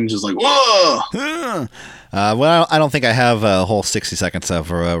happened, just like, whoa. Well, I don't think I have a whole 60 seconds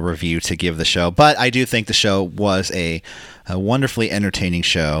of a review to give the show, but I do think the show was a wonderfully entertaining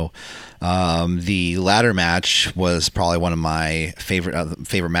show. The ladder match was probably one of my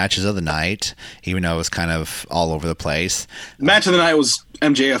favorite matches of the night, even though it was kind of all over the place. Match of the night was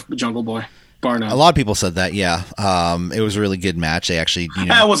MJF Jungle Boy. Bar none. A lot of people said that, yeah. It was a really good match. They actually,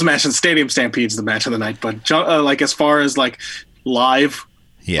 That was a match in Stadium Stampede's the match of the night, but like as far as like live,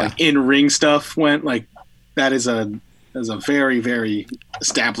 like in ring stuff went, like that is a very, very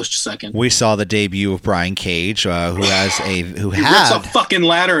established second. We saw the debut of Brian Cage, who rips a fucking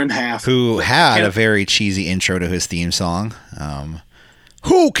ladder in half. Who had a very cheesy intro to his theme song.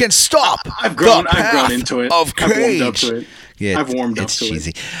 Who can stop? I've grown into it. Of Cage. I've warmed up to it. Yeah, I've warmed up to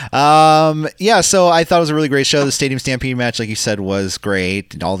cheesy. it. So I thought it was a really great show. The Stadium Stampede match, like you said, was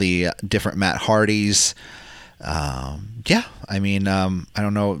great. All the different Matt Hardys. I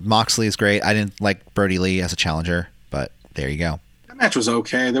don't know. Moxley is great. I didn't like Brody Lee as a challenger, but there you go. That match was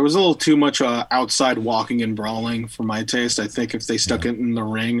okay. There was a little too much outside walking and brawling for my taste. I think if they stuck it in the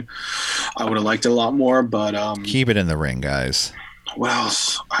ring, I would have liked it a lot more. But keep it in the ring, guys. What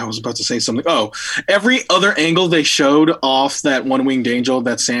else? I was about to say something. Oh, every other angle they showed off that one-winged angel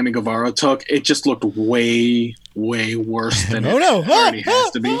that Sammy Guevara took, it just looked way, way worse than it already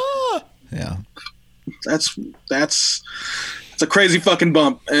has to be. Yeah. That's a crazy fucking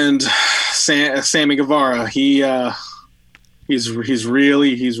bump. And Sammy Guevara, he's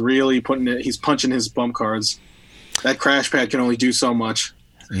really putting it. He's punching his bump cards. That crash pad can only do so much.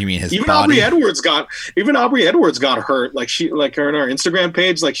 You mean his even body? Aubrey Edwards got hurt. Like her on our Instagram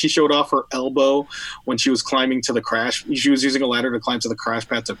page, like she showed off her elbow when she was climbing to the crash. She was using a ladder to climb to the crash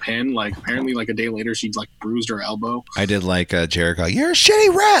pad to pin. Like apparently, like a day later, she'd like bruised her elbow. I did like Jericho. You're a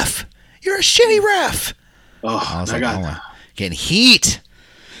shitty ref. You're a shitty ref. Oh, I was getting heat.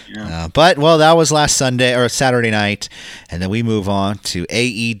 Yeah. But that was last Sunday or Saturday night, and then we move on to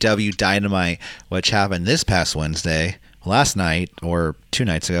AEW Dynamite, which happened this past Wednesday. Last night or 2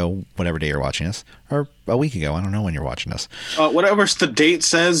 nights ago, whatever day you're watching us, or a week ago. I don't know when you're watching us. Whatever the date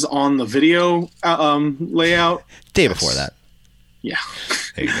says on the video layout. Day before that. Yeah.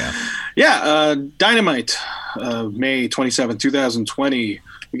 There you go. Yeah, Dynamite, May 27, 2020.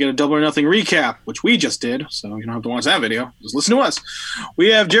 We get a Double or Nothing recap, which we just did, so you don't have to watch that video. Just listen to us.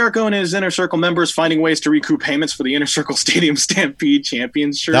 We have Jericho and his Inner Circle members finding ways to recoup payments for the Inner Circle Stadium Stampede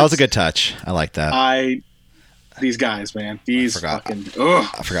Champions shirts. That was a good touch. I like that. These guys, man. I forgot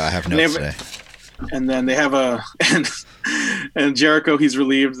I have notes today. And then they have and Jericho, he's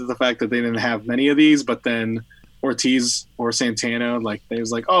relieved of the fact that they didn't have many of these, but then Ortiz or Santana, like they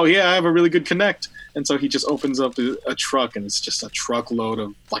was like, oh yeah, I have a really good connect. And so he just opens up a truck, and it's just a truckload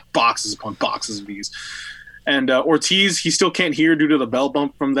of like boxes upon boxes of these. And Ortiz, he still can't hear due to the bell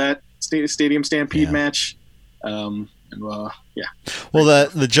bump from that Stadium Stampede match. Well,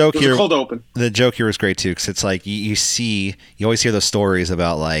 the joke here, cold open. The joke here was great too, because it's like you always hear those stories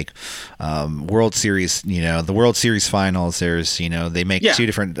about like World Series, the World Series finals. There's they make 2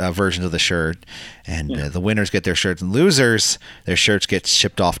 different versions of the shirt, and the winners get their shirts, and losers their shirts get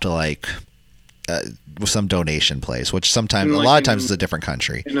shipped off to like some donation place, which sometimes a lot of times is a different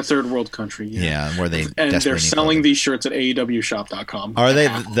country, in a third world country. Where they they're selling these shirts at AEWshop.com. Are they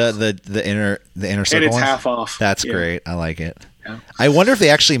the inner circle? And it's ones? half off. That's great. I like it. Yeah. I wonder if they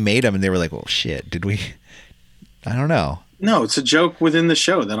actually made them and they were like, "Well, shit, did we?" I don't know. No, it's a joke within the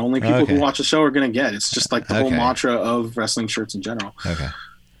show that only people who watch the show are going to get. It's just like the whole mantra of wrestling shirts in general. Okay.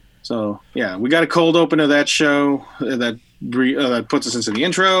 So yeah, we got a cold open of that show, that that puts us into the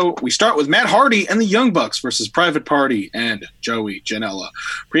intro. We start with Matt Hardy and the Young Bucks versus Private Party and Joey Janela.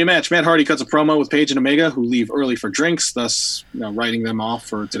 Pre-match, Matt Hardy cuts a promo with Paige and Omega, who leave early for drinks, thus writing them off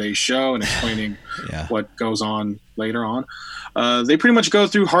for today's show and explaining what goes on later on. They pretty much go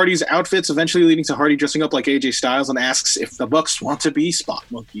through Hardy's outfits, eventually leading to Hardy dressing up like AJ Styles and asks if the Bucks want to be spot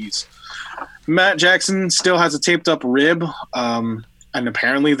monkeys. Matt Jackson still has a taped up rib, and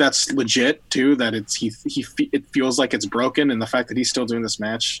apparently that's legit too. That it feels like it's broken, and the fact that he's still doing this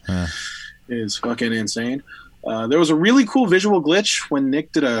match is fucking insane. There was a really cool visual glitch when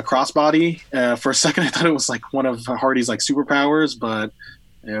Nick did a crossbody. For a second, I thought it was like one of Hardy's like superpowers, but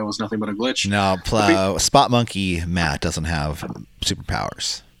it was nothing but a glitch. No, Spot Monkey Matt doesn't have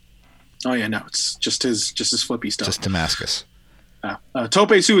superpowers. Oh yeah, no, it's just his flippy stuff. Just Damascus.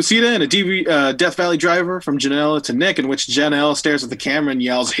 Tope Suicida and a Death Valley driver from Janela to Nick, in which Janelle stares at the camera and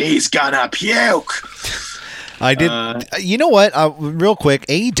yells, "He's gonna puke!" I did. You know what? Real quick,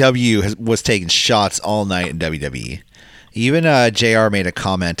 AEW was taking shots all night in WWE. Even JR made a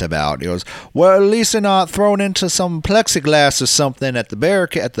comment about it. Was, well, at least they're not thrown into some plexiglass or something at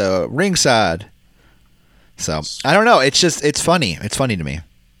the ringside. So I don't know. It's funny. It's funny to me.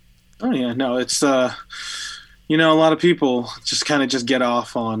 Oh yeah, no, it's a lot of people just kind of get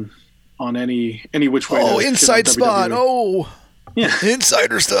off on any which way. Oh, inside spot. Oh, yeah,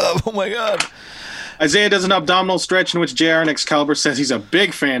 insider stuff. Oh my god. Isaiah does an abdominal stretch in which JR and Excalibur says he's a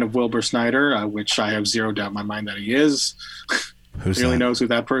big fan of Wilbur Snyder, which I have zero doubt in my mind that he is. Who's really knows who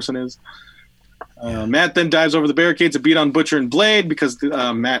that person is. Matt then dives over the barricades to beat on Butcher and Blade because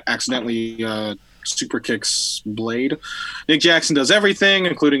Matt accidentally super kicks Blade. Nick Jackson does everything,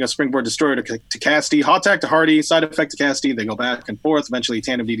 including a springboard destroyer to Cassidy, hot tag to Hardy, side effect to Cassidy. They go back and forth, eventually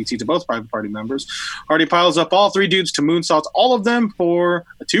tandem DDT to both Private Party members. Hardy piles up all three dudes to moonsaults all of them for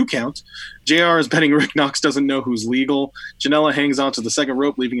a 2 count. JR is betting Rick Knox doesn't know who's legal. Janela hangs onto the second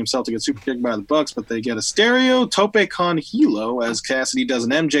rope, leaving himself to get super kicked by the Bucks, but they get a stereo tope con hilo as Cassidy does an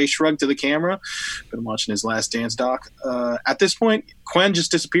MJ shrug to the camera. Been watching his Last Dance doc. At this point, Quen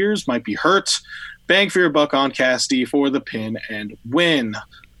just disappears, might be hurt. Bang for your buck on Cassidy for the pin and win.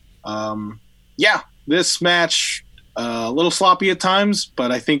 This match, a little sloppy at times, but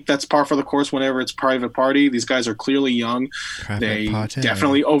I think that's par for the course whenever it's Private Party. These guys are clearly young. They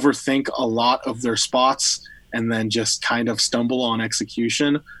definitely overthink a lot of their spots and then just kind of stumble on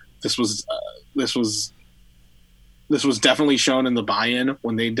execution. This was definitely shown in the buy-in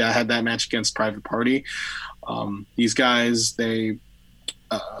when they had that match against Private Party. These guys,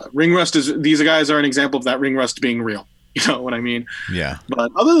 ring rust these guys are an example of that ring rust being real. You know what I mean? Yeah. But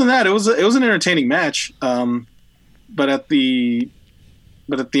other than that, it was an entertaining match. But at the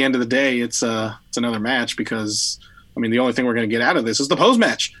end of the day, it's another match because the only thing we're going to get out of this is the post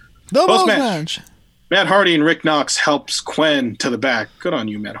match. The post match. Matt Hardy and Rick Knox helps Quen to the back. Good on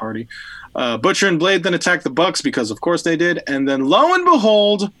you, Matt Hardy. Butcher and Blade then attack the Bucks because of course they did, and then lo and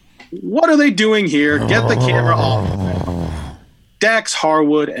behold, what are they doing here? Get the camera off of it. Dax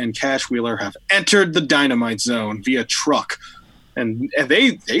Harwood and Cash Wheeler have entered the Dynamite Zone via truck. And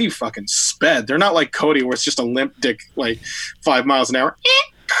they fucking sped. They're not like Cody where it's just a limp dick like 5 miles an hour.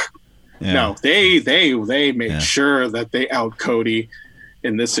 Yeah. No, they made sure that they out Cody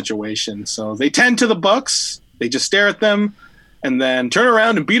in this situation. So they tend to the Bucks. They just stare at them and then turn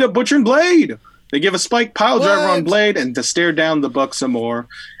around and beat up Butcher and Blade. They give a spike pile driver on Blade and to stare down the Bucks some more.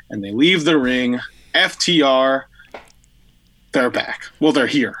 And they leave the ring. FTR. They're back. Well, they're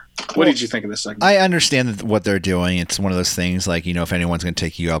here. What did you think of this segment? I understand what they're doing. It's one of those things like, if anyone's going to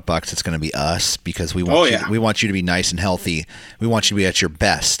take you out, Bucks, it's going to be us because we want you to be nice and healthy. We want you to be at your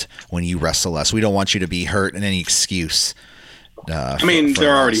best when you wrestle us. We don't want you to be hurt in any excuse. Matt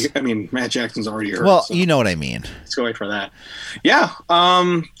Jackson's already hurt. Well, so you know what I mean. Let's go wait for that. Yeah.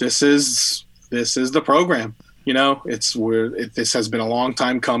 This is the program. This has been a long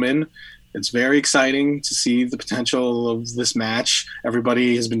time coming. It's very exciting to see the potential of this match.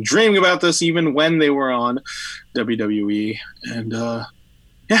 Everybody has been dreaming about this even when they were on WWE. And, we'll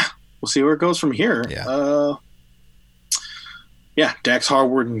see where it goes from here. Yeah. Dax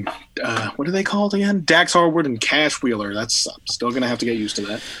Harwood and what are they called again? Dax Harwood and Cash Wheeler. I'm still going to have to get used to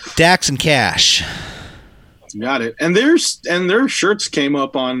that. Dax and Cash. Got it. And their shirts came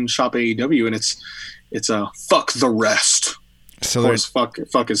up on Shop AEW, and it's a fuck the rest. So of course,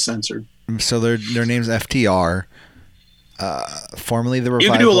 fuck is censored. So their name's FTR, formerly the Revival.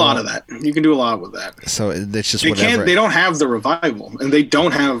 You can do a lot of that. You can do a lot with that. So it's just whatever. They don't have the Revival, and they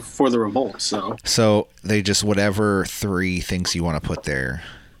don't have For the Revolt. So they just whatever 3 things you want to put there.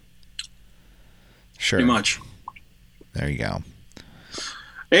 Sure. Pretty much. There you go.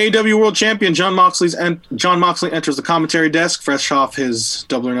 AEW World Champion John Moxley enters the commentary desk, fresh off his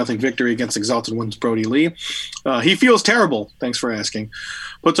Double or Nothing victory against Exalted One's Brody Lee. He feels terrible. Thanks for asking.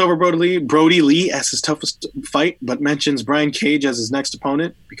 Puts over Brody Lee as his toughest fight, but mentions Brian Cage as his next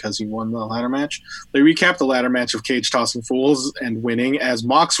opponent because he won the ladder match. They recap the ladder match of Cage tossing fools and winning as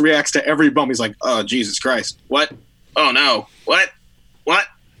Mox reacts to every bump. He's like, "Oh, Jesus Christ. What? Oh, no. What? What?"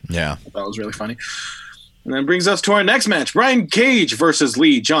 Yeah. That was really funny. And then brings us to our next match. Brian Cage versus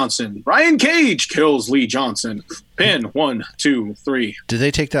Lee Johnson. Brian Cage kills Lee Johnson. Pin 1, 2, 3. Did they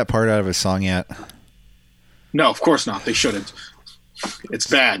take that part out of his song yet? No, of course not. They shouldn't. It's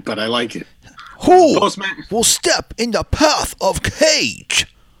bad, but I like it. Who will step in the path of Cage?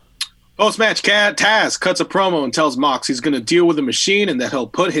 Post-match, Taz cuts a promo and tells Mox he's going to deal with the machine and that he'll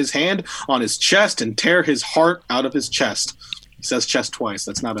put his hand on his chest and tear his heart out of his chest. He says chest twice.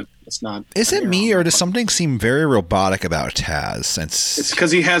 That's not. Is it me or does something seem very robotic about Taz? It's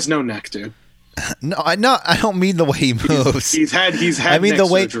because he has no neck, dude. No, I don't mean the way he moves. He's had. I mean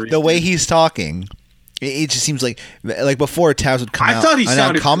the way he's talking. It just seems like before Taz would come out. I thought he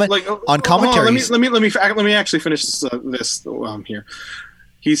sounded on commentary. Let me actually finish this here.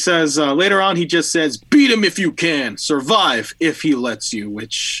 He says later on. He just says, "Beat him if you can. Survive if he lets you,"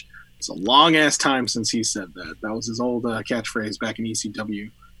 which. It's a long-ass time since he said that. That was his old catchphrase back in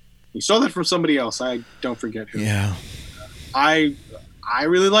ECW. You saw that from somebody else. I don't forget who. Yeah. I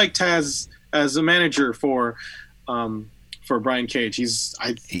really like Taz as a manager for Brian Cage. He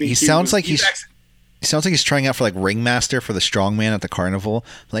sounds like he's trying out for like ringmaster for the strongman at the carnival.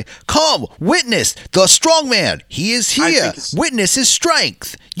 Like, come, witness the strongman. He is here. Witness his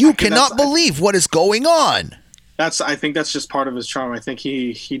strength. You cannot believe what is going on. I think that's just part of his charm. I think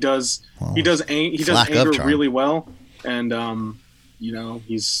he does anger really well, and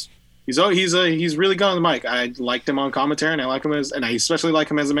he's really good on the mic. I liked him on commentary, and I especially like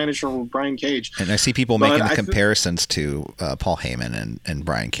him as a manager for Brian Cage. And I see people making the comparisons to Paul Heyman and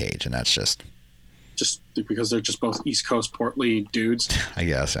Brian Cage, and that's just because they're just both East Coast portly dudes. I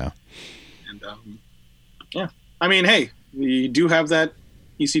guess so. And yeah, I mean, hey, we do have that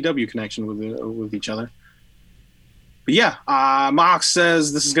ECW connection with each other. But yeah, Mox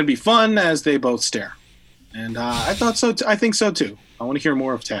says this is going to be fun as they both stare. And I thought so. I think so, too. I want to hear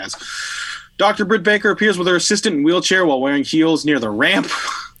more of Taz. Dr. Britt Baker appears with her assistant in wheelchair while wearing heels near the ramp.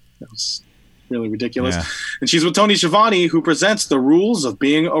 That was really ridiculous. Yeah. And she's with Tony Schiavone, who presents the rules of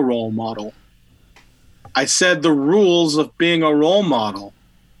being a role model. I said the rules of being a role model.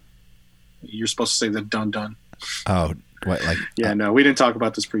 You're supposed to say the dun-dun. Oh, what? No, we didn't talk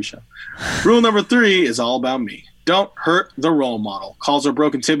about this pre-show. Rule number 3 is all about me. Don't hurt the role model. Calls her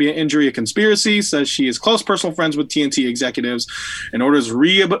broken tibia injury a conspiracy. Says she is close personal friends with TNT executives and orders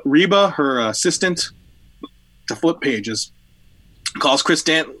Reba, her assistant, to flip pages. Calls Chris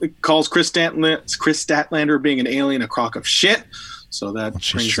Statlander being an alien a crock of shit. So that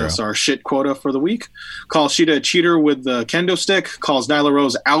brings us our shit quota for the week. Calls Sheeta a cheater with the kendo stick. Calls Nyla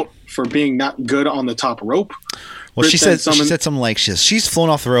Rose out for being not good on the top rope. Well, she said something like she's flown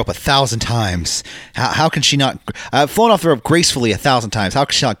off the rope 1,000 times. How can she not flown off the rope gracefully 1,000 times? How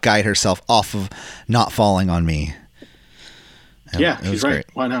can she not guide herself off of not falling on me? Yeah, she's right.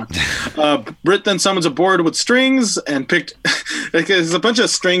 Why not? Britt then summons a board with strings and picked. There's a bunch of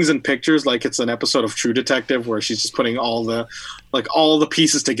strings and pictures, like it's an episode of True Detective where she's just putting all the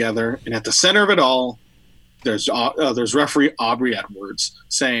pieces together, and at the center of it all, there's referee Aubrey Edwards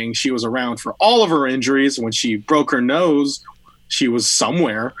saying she was around for all of her injuries. When she broke her nose, she was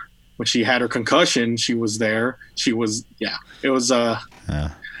somewhere. When she had her concussion, she was there. It was.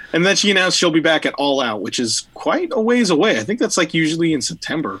 And then she announced she'll be back at All Out, which is quite a ways away. I think that's usually in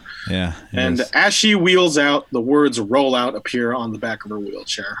September. Yeah. And as she wheels out, the words "roll out" appear on the back of her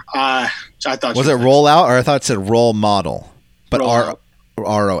wheelchair. I thought was it roll out, or I thought it said roll model, but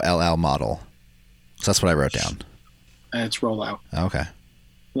ROLL model. So that's what I wrote down. And it's roll out. Okay.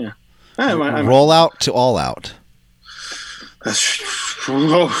 Yeah. Roll out to All Out.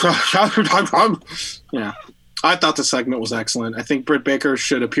 Yeah. I thought the segment was excellent. I think Britt Baker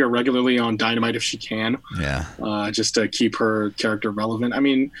should appear regularly on Dynamite if she can. Yeah. Just to keep her character relevant. I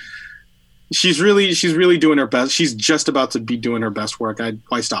mean, she's really doing her best. She's just about to be doing her best work.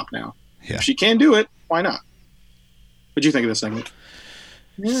 Why stop now? Yeah. If she can do it, why not? What'd you think of this segment?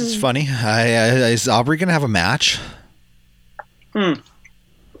 It's funny. Is Aubrey going to have a match?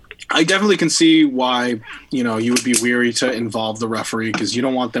 I definitely can see why, you would be weary to involve the referee because you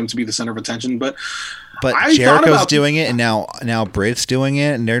don't want them to be the center of attention. But Jericho's doing it, and now Britt's doing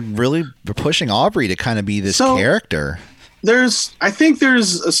it, and they're pushing Aubrey to kind of be this character. I think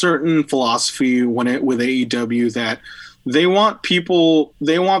there's a certain philosophy with AEW that they want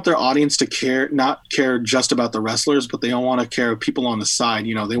their audience to not care just about the wrestlers, but they don't want to care people on the side.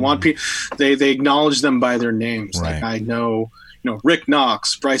 They want they acknowledge them by their names. Right. Like I know, Rick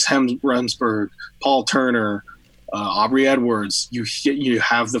Knox, Bryce Remsburg, Paul Turner, Aubrey Edwards. You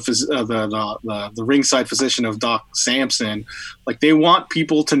have the ringside physician of Doc Sampson. Like they want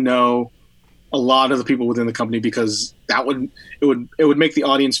people to know a lot of the people within the company, because it would make the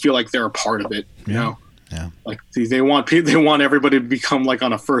audience feel like they're a part of it. Yeah. Like they want everybody to become like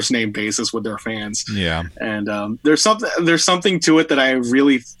on a first name basis with their fans. Yeah. And there's something to it that I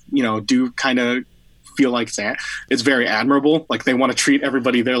really do kind of feel like it's very admirable. Like they want to treat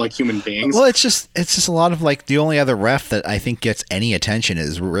everybody there like human beings. Well, it's just a lot of like the only other ref that I think gets any attention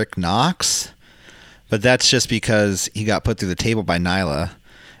is Rick Knox, but that's just because he got put through the table by Nyla.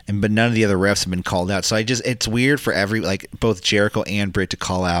 But none of the other refs have been called out. So it's weird for both Jericho and Britt to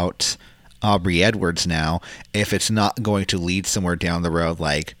call out Aubrey Edwards now if it's not going to lead somewhere down the road.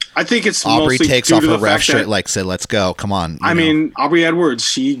 Like I think it's Aubrey mostly takes due off to her the ref fact shirt, that, like said, "Let's go, come on." I mean, Aubrey Edwards,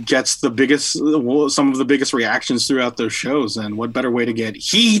 she gets some of the biggest reactions throughout those shows, and what better way to get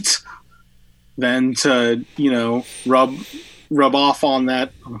heat than to rub off on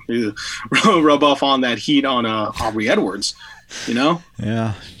that heat on Aubrey Edwards. Yeah.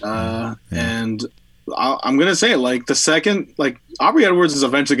 And I'm gonna say, like, the second, like, Aubrey Edwards is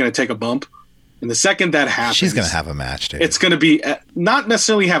eventually gonna take a bump, and the second that happens, she's gonna have a match, dude. It's gonna be not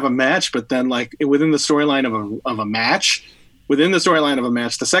necessarily have a match, but then like within the storyline of a match,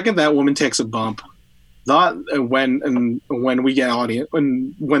 the second that woman takes a bump, when we get audience,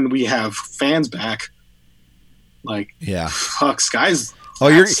 when we have fans back, like, yeah, fuck, skies. Oh,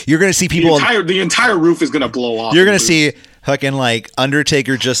 you're gonna see people. The entire roof is gonna blow off. You're gonna see fucking like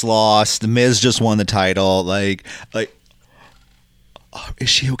Undertaker just lost. The Miz just won the title. Like, is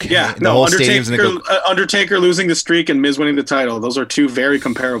she okay? Yeah, the whole stadium's Undertaker, Undertaker losing the streak and Miz winning the title. Those are two very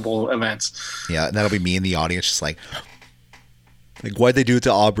comparable events. Yeah, that'll be me in the audience, just like why'd they do it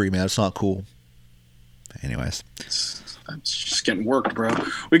to Aubrey, man? It's not cool. Anyways. It's just getting worked, bro.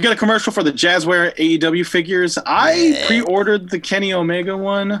 We got a commercial for the Jazzware AEW figures. I pre-ordered the Kenny Omega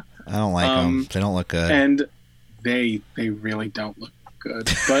one. I don't like them. They don't look good. And they really don't look good.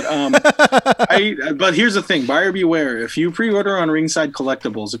 But but here's the thing, buyer beware. If you pre-order on Ringside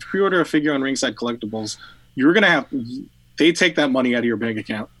Collectibles, if you pre-order a figure on Ringside Collectibles, you're gonna they take that money out of your bank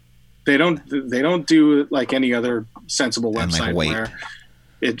account. They don't do like any other sensible website where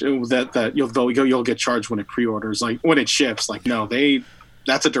you'll get charged when it pre-orders, like when it ships. Like, no,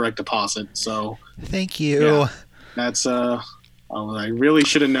 that's a direct deposit. So thank you. Yeah, that's I really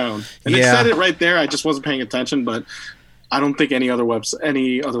should have known. And it said it right there. I just wasn't paying attention, but I don't think any other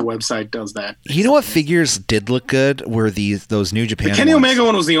website does that. You know what figures did look good were those New Japan. The Kenny Omega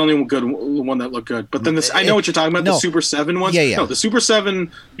one was the only good one that looked good. But then I know what you're talking about. The Super 7 ones. Yeah. No, the Super 7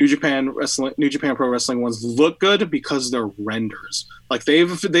 New Japan Pro Wrestling ones look good because they're renders. Like they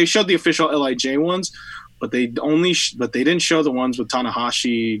showed the official LIJ ones, but they didn't show the ones with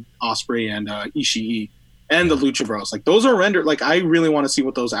Tanahashi, Ospreay, and Ishii, and the Lucha Bros. Like those are rendered. Like I really want to see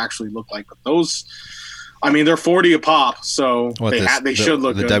what those actually look like. But those, I mean, they're $40 a pop, so they should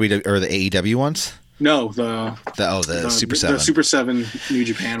look good. The or the AEW ones. No, the Super 7. The Super 7 New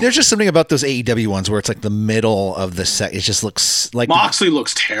Japan. There's just something about those AEW ones where it's like the middle of the set. It just looks like Moxley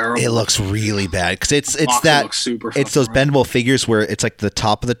looks terrible. It looks really bad because it's Moxley that looks super it's those bendable figures where it's like the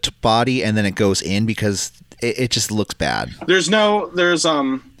top of the body and then it goes in because it just looks bad. There's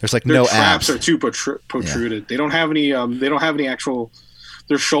like no traps abs. are too protruded. Yeah. They don't have any actual.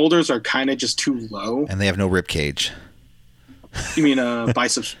 Their shoulders are kind of just too low, and they have no rib cage. You mean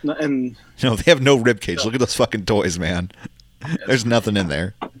biceps? And no, they have no rib cage. Look at those fucking toys, man. There's nothing in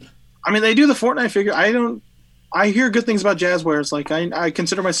there. I mean, they do the Fortnite figure. I hear good things about Jazzware. It's like I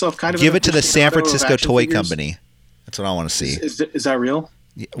consider myself kind of. Give it to the San Francisco Toy Company. That's what I want to see. Is that real?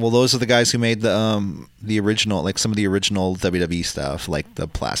 Yeah, well, those are the guys who made the original, like some of the original WWE stuff, like the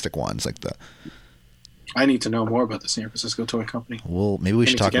plastic ones, like the. I need to know more about the San Francisco Toy Company. Well, maybe we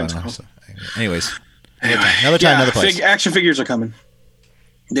should talk about it. Anyways, another time, another place. Action figures are coming.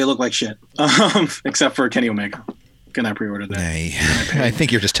 They look like shit, except for Kenny Omega. Can I pre-order that? Nay. I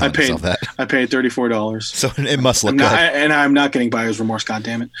think you're just telling yourself that. I paid $34. So it must look good. And I'm not getting buyer's remorse. God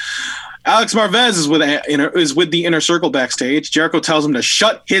damn it. Alex Marvez is with the Inner Circle backstage. Jericho tells him to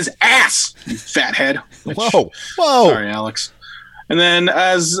shut his ass, you fathead. Whoa. Sorry, Alex. And then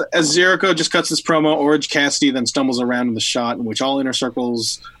as Jericho just cuts this promo, Orange Cassidy then stumbles around in the shot in which all Inner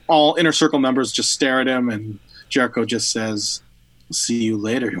Circle members just stare at him, and Jericho just says, "See you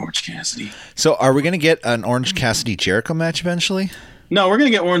later, Orange Cassidy." So are we going to get an Orange Cassidy Jericho match eventually? No, we're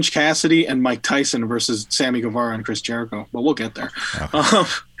going to get Orange Cassidy and Mike Tyson versus Sammy Guevara and Chris Jericho, but we'll get there. Okay.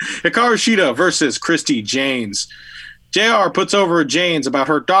 Hikaru Shida versus Christy Janes. JR puts over Janes about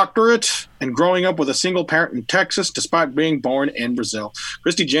her doctorate and growing up with a single parent in Texas despite being born in Brazil.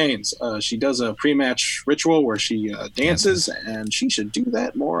 Christy Janes, she does a pre-match ritual where she dances, and she should do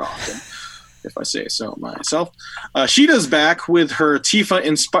that more often, if I say so myself. Shida's back with her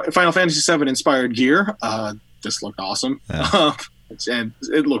Tifa Final Fantasy VII inspired gear. This looked awesome. Yeah. And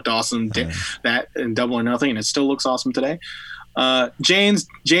it looked awesome that in Double or Nothing, and it still looks awesome today. Christy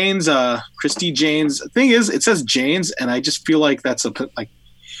Janes. Thing is, it says Janes, and I just feel like that's it's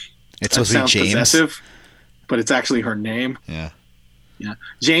supposed to be James, possessive, but it's actually her name. Yeah.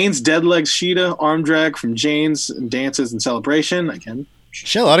 Janes dead legs Shida, arm drag from Janes, and dances in celebration. Again,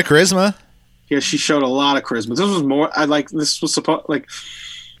 she had a lot of charisma. Yeah, she showed a lot of charisma. This was more.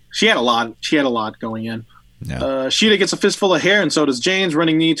 She had a lot. She had a lot going in. No. Shida gets a fistful of hair, and so does Janes.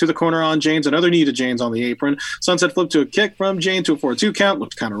 Running knee to the corner on Janes. Another knee to Janes on the apron. Sunset flip to a kick from Janes to a 4-2 count.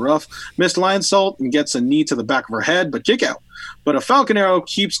 Looked kind of rough. Missed lion salt and gets a knee to the back of her head, but kick out. But a Falcon Arrow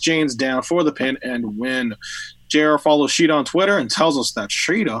keeps Janes down for the pin and win. JR follows Shida on Twitter and tells us that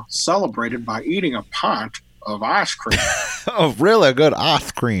Shida celebrated by eating a pint of ice cream. Oh, really good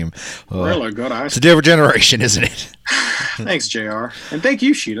ice cream. Really good ice cream. It's a different generation, isn't it? Thanks, JR. And thank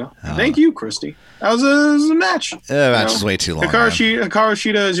you, Shida. And thank you, Christy. That was a match. The match was way too long. Hikaru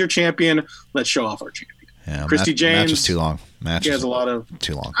Shida is your champion. Let's show off our champion. Yeah, Christy James. Match was too long. She has a lot of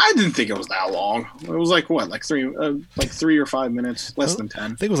too long. I didn't think it was that long. It was like 3 or 5 minutes, less than 10. I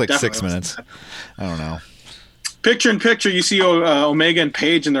think it was like Definitely 6 minutes. I don't know. Picture in picture, you see Omega and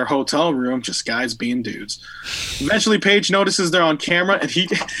Paige in their hotel room, just guys being dudes. Eventually, Paige notices they're on camera, and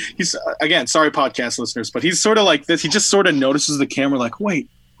he's again, sorry, podcast listeners, but he's sort of like this. He just sort of notices the camera, like, wait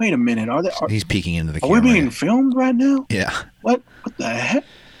a minute, he's peeking into the camera. Are we being filmed right now? Yeah. What the heck?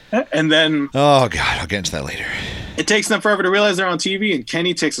 And then, oh god, I'll get into that later. It takes them forever to realize they're on TV, and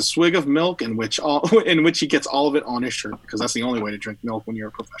Kenny takes a swig of milk, in which he gets all of it on his shirt, because that's the only way to drink milk when you're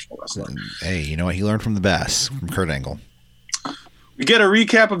a professional wrestler. Hey, you know what? He learned from the best, from Kurt Angle. We get a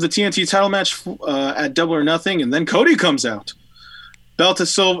recap of the TNT title match at Double or Nothing, and then Cody comes out. Belt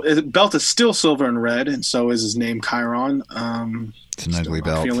is still silver and red, and so is his name, Chiron. It's an ugly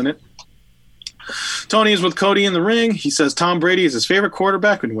belt. Feeling it. Tony is with Cody in the ring. He says Tom Brady is his favorite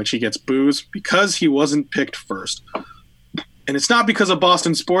quarterback, in which he gets boos because he wasn't picked first. And it's not because of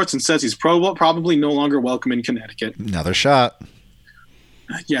Boston sports, and says he's probably no longer welcome in Connecticut. Another shot.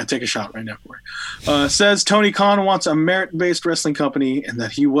 Yeah, take a shot right now, Corey. Says Tony Khan wants a merit-based wrestling company, and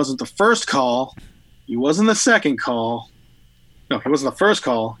that he wasn't the first call. He wasn't the second call. No, he wasn't the first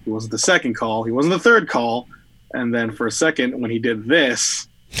call. He wasn't the second call. He wasn't the third call. And then for a second, when he did this,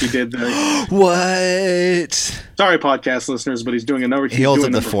 he did the what? Sorry, podcast listeners, but he's doing a number. He holds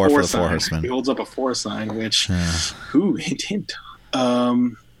up the 4 for the 4 Horsemen. He holds up a 4 sign, which, hint.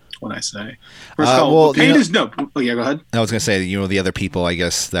 What I say? First call. Pain is no. Oh yeah, go ahead. I was gonna say, the other people, I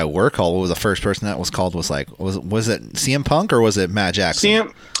guess, that were called. What was the first person that was called? Was it CM Punk or was it Matt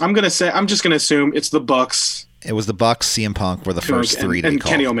Jackson? I'm just gonna assume it's the Bucks. It was the Bucks. CM Punk were the first three to be called.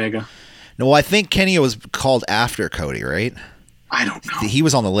 And Kenny Omega. No, I think Kenny was called after Cody, right? I don't know. He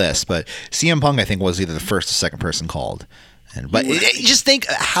was on the list, but CM Punk, I think, was either the first or second person called. But just think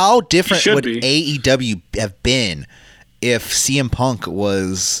how different would AEW have been if CM Punk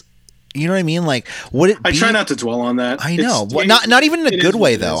was, you know what I mean? Like, would it be? I try not to dwell on that. I know. Not even in a good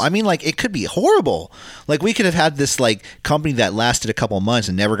way, though. I mean, like, it could be horrible. Like, we could have had this, like, company that lasted a couple of months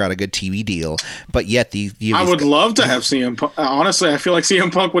and never got a good TV deal, but yet I would love to have CM Punk. Honestly, I feel like CM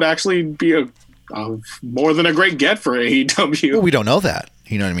Punk would actually be more than a great get for AEW. Well, we don't know that.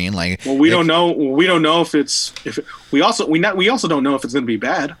 You know what I mean? Like, we don't know. We don't know we also don't know if it's going to be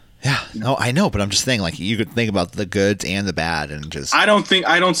bad. Yeah, no, I know, but I'm just saying, like, you could think about the goods and the bad, and just. I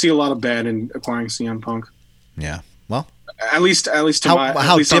don't see a lot of bad in acquiring CM Punk. Yeah, well, at least how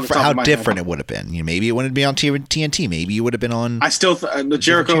different it would have been. Maybe it wouldn't be on TNT. Maybe it would have been on. I still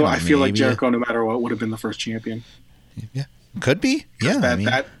Jericho. I feel like Jericho, no matter what, would have been the first champion. Yeah, could be.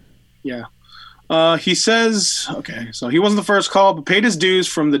 Yeah, yeah. He says, okay, so he wasn't the first call, but paid his dues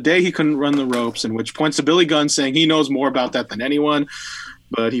from the day he couldn't run the ropes, in which points to Billy Gunn, saying he knows more about that than anyone,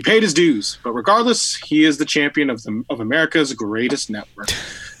 but he paid his dues. But regardless, he is the champion of America's greatest network.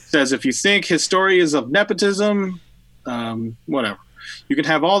 Says if you think his story is of nepotism, whatever. You can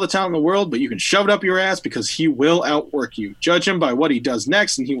have all the talent in the world, but you can shove it up your ass because he will outwork you. Judge him by what he does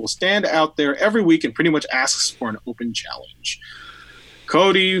next, and he will stand out there every week and pretty much asks for an open challenge.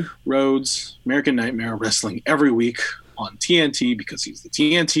 Cody Rhodes, American Nightmare, wrestling every week on TNT because he's the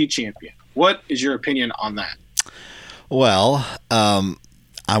TNT champion. What is your opinion on that? Well,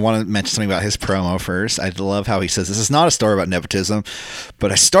 I want to mention something about his promo first. I love how he says, "This is not a story about nepotism,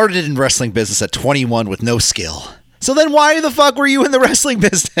 but I started in wrestling business at 21 with no skill." So then why the fuck were you in the wrestling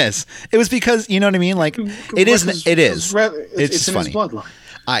business? It was because, you know what I mean? Like, it is. It's in funny. his bloodline.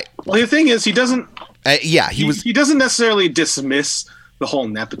 Well, the thing is, he doesn't. He doesn't necessarily dismiss the whole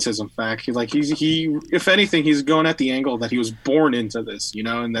nepotism fact. He if anything, he's going at the angle that he was born into this,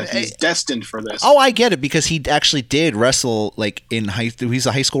 and that he's destined for this. Oh, I get it, because he actually did wrestle like he's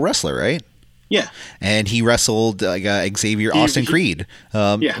a high school wrestler, right? Yeah, and he wrestled Austin Creed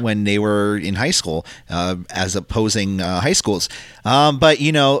when they were in high school as opposing high schools. But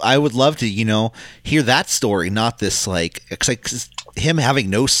I would love to hear that story, not this cause him having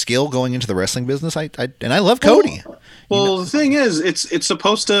no skill going into the wrestling business. I love Cody. Well, the thing is, it's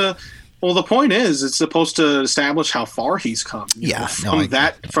supposed to. Well, the point is, it's supposed to establish how far he's come.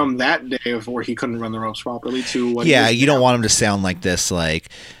 From that day of where he couldn't run the ropes properly to what. Yeah, you don't want him to sound like this, like.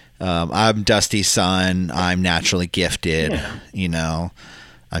 I'm Dusty's son. I'm naturally gifted. Yeah.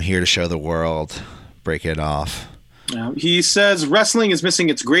 I'm here to show the world. Break it off. He says wrestling is missing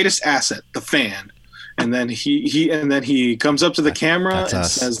its greatest asset, the fan. And then he comes up to the camera and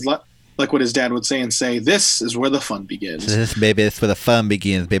says, like what his dad would say, "This is where the fun begins." Baby, it's where the fun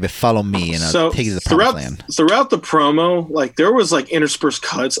begins. Baby, follow me, and I'll take you to the promised land. Throughout the promo, there was interspersed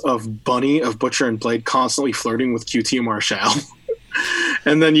cuts of Bunny of Butcher and Blade constantly flirting with QT Marshall.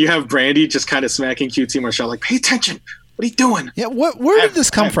 And then you have Brandy just kind of smacking QT Marshall, like, "Pay attention! What are you doing?" Yeah, where did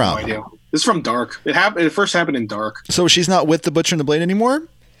this come from? No idea. This is from Dark. It first happened in Dark. So she's not with the Butcher and the Blade anymore?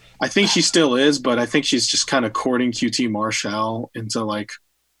 I think she still is, but I think she's just kind of courting QT Marshall into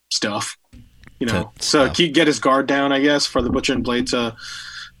stuff, get his guard down, I guess, for the Butcher and Blade to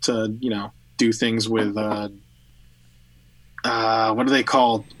do things with. What are they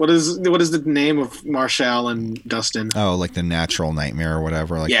called? What is the name of Marshall and Dustin? Oh, like the natural nightmare or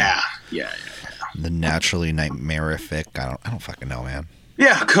whatever. Yeah. The naturally nightmarific. I don't fucking know, man.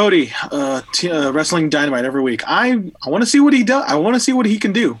 Yeah, Cody, Wrestling Dynamite every week. I want to see what he does. I want to see what he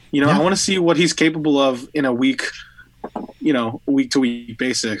can do. I want to see what he's capable of in a week. Week to week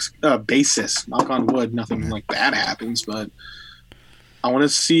basis. Knock on wood, nothing like that happens, but. I want to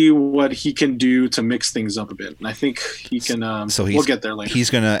see what he can do to mix things up a bit. And I think he can we'll get there later. He's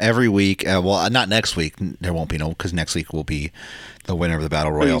going to every week, not next week. There won't be because next week will be the winner of the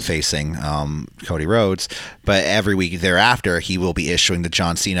Battle Royal facing Cody Rhodes. But every week thereafter, he will be issuing the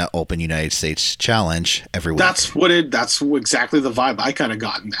John Cena Open United States Challenge every week. That's exactly the vibe I kind of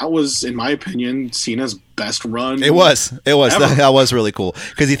got. And that was, in my opinion, Cena's best run. It was. That was really cool.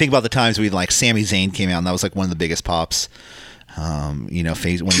 Because you think about the times Sami Zayn came out, and that was one of the biggest pops.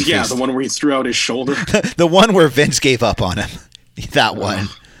 The one where he threw out his shoulder. The one where Vince gave up on him. That one.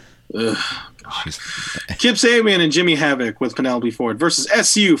 Kip Sabian and Jimmy Havoc with Penelope Ford versus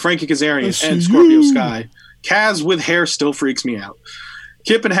SU, Frankie Kazarian, and Scorpio Sky. Kaz with hair still freaks me out.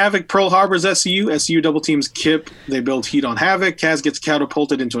 Kip and Havoc Pearl Harbor's SCU. SCU double teams Kip. They build heat on Havoc. Kaz gets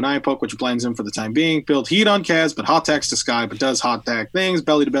catapulted into an eye poke, which blinds him for the time being. Build heat on Kaz, but hot tacks to Sky, but does hot tack things.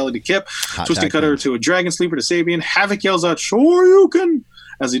 Belly to belly to Kip. Twisting cutter to a dragon sleeper to Sabian. Havoc yells out, "Sure you can!"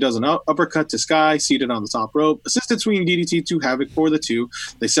 as he does an uppercut to Sky, seated on the top rope. Assisted swinging DDT to Havoc for the 2.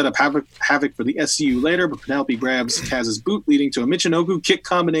 They set up Havoc for the SCU later, but Penelope grabs Kaz's boot, leading to a Michinoku kick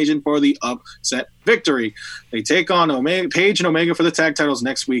combination for the upset victory. They take on Paige and Omega for the tag titles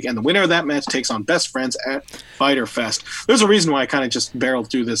next week, and the winner of that match takes on Best Friends at Fyter Fest. There's a reason why I kind of just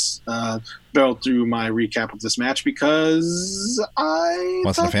barreled through my recap of this match, because I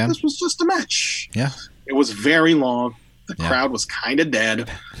thought this was just a match. Yeah. It was very long. The crowd was kind of dead.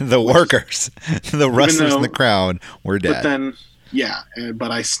 The workers, the wrestlers in the crowd were dead. But then,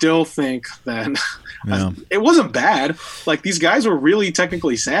 but I still think that it wasn't bad. These guys were really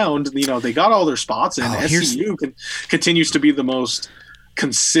technically sound. They got all their spots in. SCU continues to be the most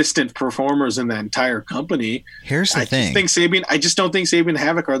consistent performers in the entire company. Here's the thing. I just don't think Sabian and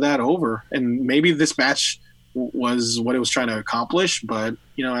Havoc are that over. And maybe this match was what it was trying to accomplish. But,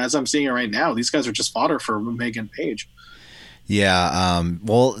 as I'm seeing it right now, these guys are just fodder for Omega and Paige. Yeah.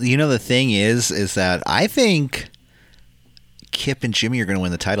 Well, the thing is that I think Kip and Jimmy are going to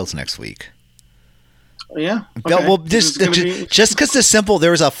win the titles next week. Yeah. Okay. Well, just because it's simple,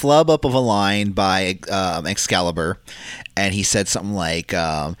 there was a flub up of a line by Excalibur, and he said something like,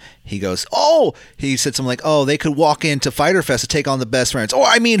 he said something like, "Oh, they could walk into Fyter Fest to take on the Best Friends." Or,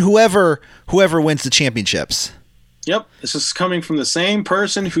 I mean, whoever wins the championships. Yep, this is coming from the same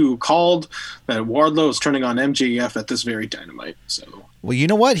person who called that Wardlow is turning on MJF at this very Dynamite. So, well, you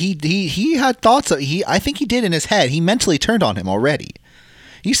know what? He had thoughts. I think he did in his head. He mentally turned on him already.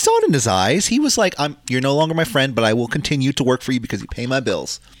 You saw it in his eyes. He was like, you're no longer my friend, but I will continue to work for you because you pay my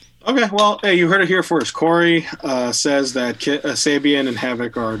bills. Okay, well, hey, you heard it here first. Corey says that Sabian and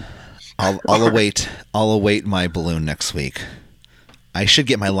Havoc are... I'll await my balloon next week. I should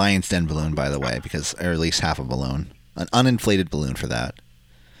get my Lion's Den balloon, by the way, because or at least half a balloon. An uninflated balloon for that.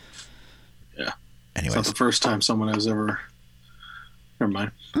 Yeah. Anyways. It's not the first time someone has ever... Never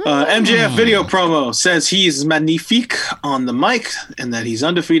mind. MJF video promo says he's magnifique on the mic and that he's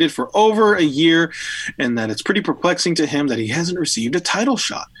undefeated for over a year and that it's pretty perplexing to him that he hasn't received a title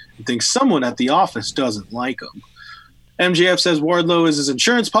shot and thinks someone at the office doesn't like him. MJF says Wardlow is his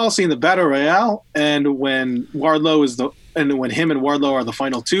insurance policy in the Battle Royale, and when him and Wardlow are the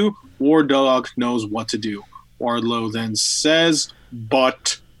final two, War Dog knows what to do. Wardlow then says,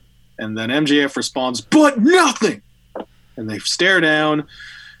 but, and then MJF responds, but nothing! And they stare down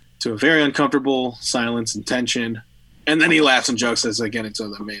to a very uncomfortable silence and tension. And then he laughs and jokes as they get into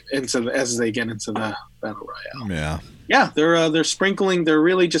the Battle Royale. Yeah, they're sprinkling. They're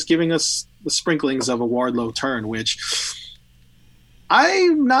really just giving us the sprinklings of a Wardlow turn, which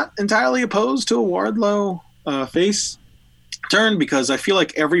I'm not entirely opposed to a Wardlow face turn because I feel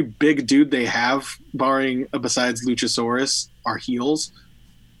like every big dude they have, besides Luchasaurus, are heels.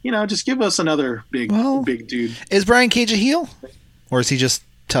 Just give us another big dude. Is Brian Cage a heel, or is he just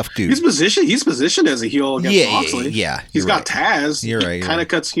tough dude? He's positioned as a heel against Moxley. Yeah. He's got Taz. You're right. He kind of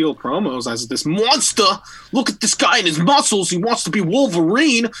cuts heel promos as this monster. Look at this guy and his muscles. He wants to be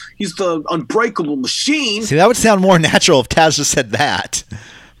Wolverine. He's the unbreakable machine. See, that would sound more natural if Taz just said that,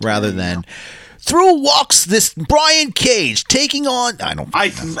 rather than through walks this Brian Cage taking on. I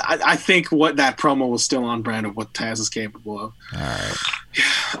think what that promo was still on brand of what Taz is capable of. All right.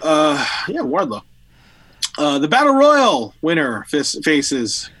 Wardlow. The Battle Royal winner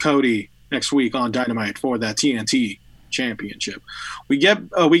faces Cody next week on Dynamite for that TNT Championship. We get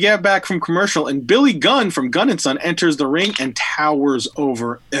back from commercial, and Billy Gunn from Gunn & Son enters the ring and towers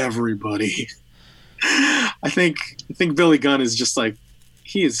over everybody. I think Billy Gunn is just like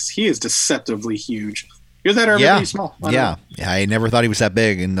he is deceptively huge. You're that really small. I never thought he was that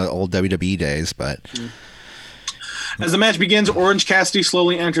big in the old WWE days, but. As the match begins, Orange Cassidy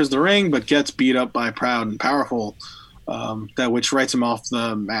slowly enters the ring, but gets beat up by Proud and Powerful, which writes him off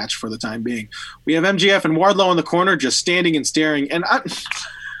the match for the time being. We have MJF and Wardlow in the corner, just standing and staring. And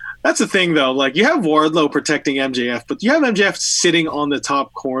that's the thing, though. Like, you have Wardlow protecting MJF, but you have MJF sitting on the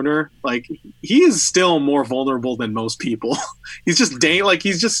top corner. Like, he is still more vulnerable than most people. He's just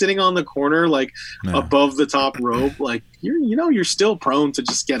he's just sitting on the corner, above the top rope. Like, you're still prone to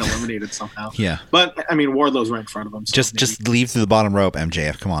just get eliminated somehow. Yeah. But I mean, Wardlow's right in front of him. So just leave through the bottom rope,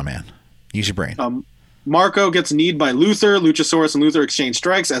 MJF. Come on, man. Use your brain. Marco gets kneed by Luther. Luchasaurus and Luther exchange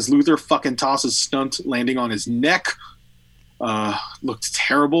strikes as Luther fucking tosses Stunt, landing on his neck. Looked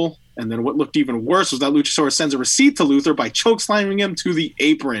terrible. And then what looked even worse was that Luchasaurus sends a receipt to Luther by chokeslamming him to the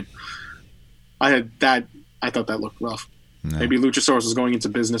apron. I thought that looked rough. No. Maybe Luchasaurus was going into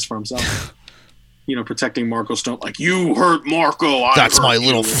business for himself. Protecting Marco Stunt, like, you hurt Marco. That's my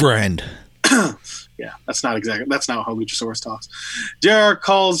little friend. Yeah, that's not how Luchasaurus talks. JR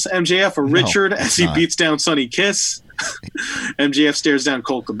calls MJF a Richard as he beats down Sonny Kiss. MJF stares down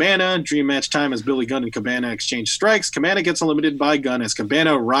Colt Cabana. Dream match time as Billy Gunn and Cabana exchange strikes. Cabana gets eliminated by Gunn as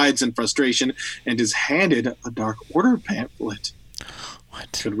Cabana rides in frustration and is handed a Dark Order pamphlet.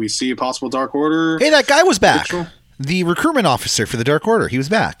 What? Could we see a possible Dark Order? Hey, that guy was back. The recruitment officer for the Dark Order. He was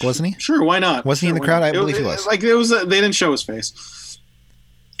back, wasn't he? Sure, why not? Wasn't he in the crowd? I believe he was. They didn't show his face.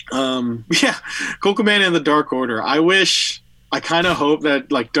 Colt Cabana and the Dark Order. I kind of hope that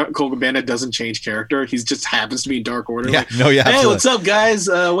Colt Cabana doesn't change character. He just happens to be in Dark Order. Yeah, hey, what's up, guys?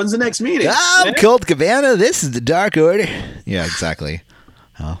 When's the next meeting? I'm Colt Cabana. This is the Dark Order. Yeah, exactly.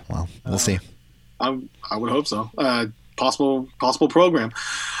 Oh, well, we'll see. I would hope so. Possible program.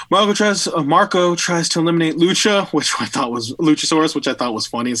 Marco tries to eliminate Luchasaurus, which I thought was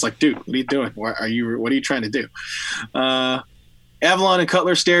funny. It's like, dude, what are you doing? What are you trying to do? Avalon and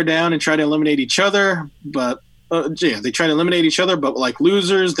Cutler stare down and try to eliminate each other, but they try to eliminate each other, but like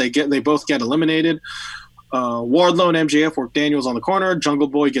losers, they both get eliminated. Wardlow and MJF work Daniels on the corner. Jungle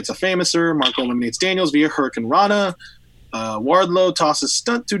Boy gets a famouser. Marco eliminates Daniels via Hurricane Rana. Wardlow tosses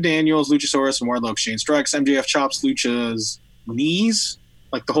Stunt to Daniels. Luchasaurus and Wardlow exchange strikes. MJF chops Lucha's knees,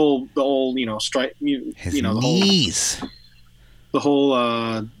 like the whole strike. Knees. The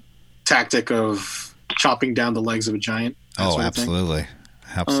whole tactic of chopping down the legs of a giant. Oh, absolutely.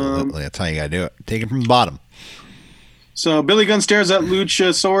 Absolutely. That's how you got to do it. Take it from the bottom. So Billy Gunn stares at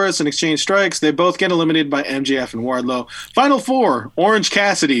Luchasaurus and exchange strikes. They both get eliminated by MJF and Wardlow. Final four, Orange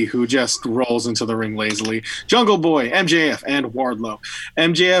Cassidy, who just rolls into the ring lazily. Jungle Boy, MJF, and Wardlow.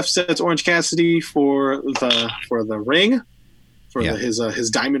 MJF sets Orange Cassidy for the ring, for his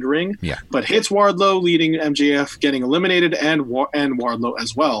diamond ring, but hits Wardlow, leading MJF getting eliminated and Wardlow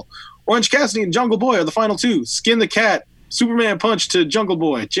as well. Orange Cassidy and Jungle Boy are the final two. Skin the Cat. Superman punch to Jungle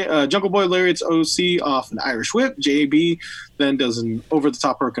Boy. Jungle Boy lariats OC off an Irish whip. JB then does an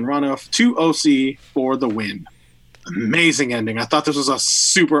over-the-top Hurricane Rana to OC for the win. Amazing ending. I thought this was a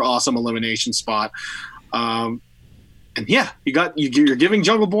super awesome elimination spot. And yeah, you're giving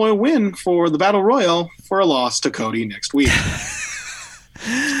Jungle Boy a win for the Battle Royal for a loss to Cody next week.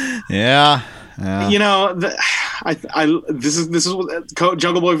 Yeah. You know, this is what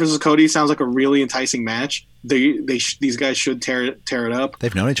Jungle Boy versus Cody sounds like a really enticing match. These guys should tear it up.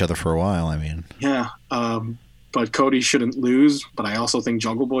 They've known each other for a while. I mean, yeah. But Cody shouldn't lose. But I also think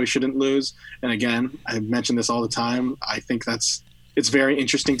Jungle Boy shouldn't lose. And again, I mention this all the time. I think it's very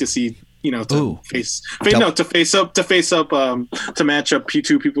interesting to see. You know, to match up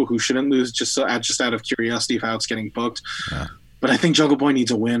two people who shouldn't lose just out of curiosity of how it's getting booked. Yeah. But I think Jungle Boy needs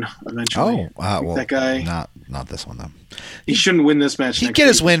a win eventually. Well, that guy, not this one though. He shouldn't win this match. He'd get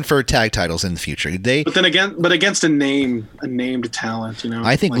his win for tag titles in the future. But against a named talent, you know.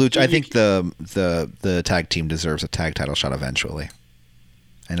 I think I think the tag team deserves a tag title shot eventually,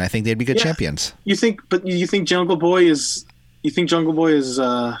 and I think they'd be good champions. You think Jungle Boy is?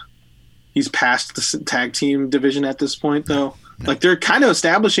 He's past the tag team division at this point, though. No. Like they're kind of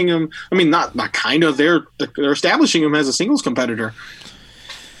establishing him. I mean, not kind of. They're establishing him as a singles competitor.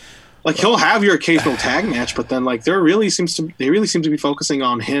 Like he'll have your occasional tag match, but then like they really seem to be focusing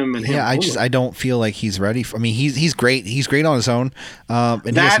on him and him. Yeah, I don't feel like he's ready. I mean, he's great. He's great on his own, and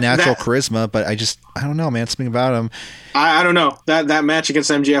he has natural charisma. But I don't know, man. Something about him. I don't know. That match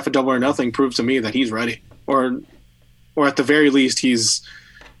against MJF at Double or Nothing proves to me that he's ready, or at the very least he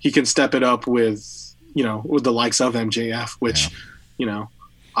can step it up with the likes of MJF, which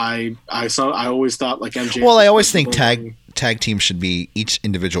I always thought like MJF. Well, I always think tag team should be, each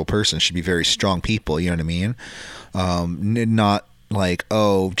individual person should be very strong people. You know what I mean? Not like,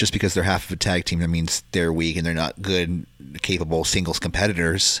 just because they're half of a tag team that means they're weak and they're not good, capable singles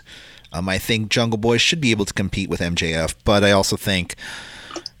competitors. I think Jungle Boy should be able to compete with MJF, but I also think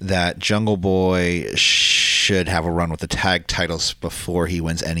that Jungle Boy should have a run with the tag titles before he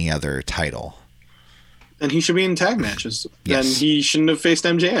wins any other title. And he should be in tag matches. Yes. Then he shouldn't have faced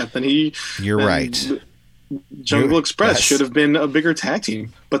MJF. You're right. Jungle Express should have been a bigger tag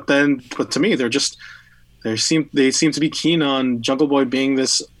team. But to me, they seem to be keen on Jungle Boy being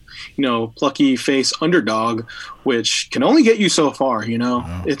this, plucky face underdog, which can only get you so far.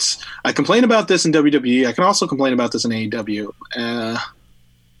 Oh. I complain about this in WWE. I can also complain about this in AEW.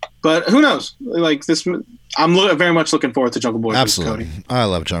 But who knows? Like this, I'm very much looking forward to Jungle Boy. Absolutely, Cody. I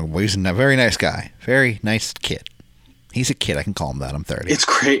love Jungle Boy. He's a very nice guy, very nice kid. He's a kid. I can call him that. I'm 30. It's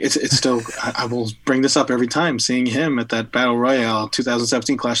great. It's still. I will bring this up every time. Seeing him at that Battle Royale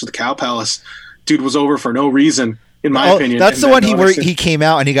 2017 Clash of the Cow Palace, dude was over for no reason, in my opinion. That's the one where he came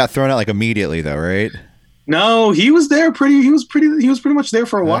out and he got thrown out like immediately, though, right? No, he was there. He was pretty much there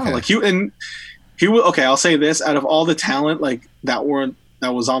for a while. Okay. Okay, I'll say this: out of all the talent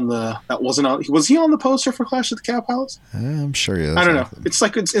was he on the poster for Clash of the Cow Palace? I'm sure he is. I don't know.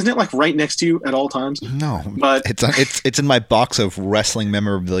 Isn't it like right next to you at all times? No, but it's in my box of wrestling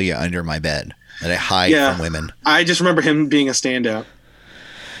memorabilia under my bed that I hide from women. I just remember him being a standout.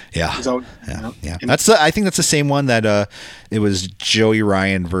 Yeah. Yeah. I think that's the same one that it was Joey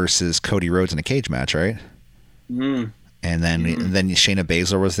Ryan versus Cody Rhodes in a cage match, right? Mm. And then Shayna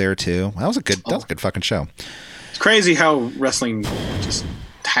Baszler was there too. That was a good fucking show. It's crazy how wrestling just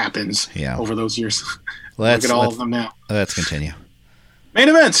happens over those years. Look at all of them now. Let's continue. Main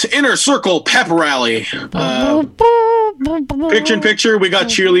event, Inner Circle Pep Rally. Picture in picture, we got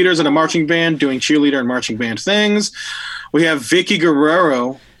cheerleaders and a marching band doing cheerleader and marching band things. We have Vicky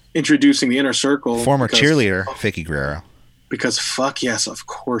Guerrero introducing the Inner Circle. Former cheerleader, Vicky Guerrero. Because fuck yes, of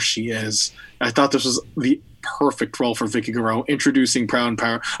course she is. I thought this was the perfect role for Vicky Guerrero, introducing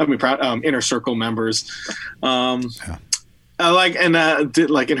Inner Circle members. Like in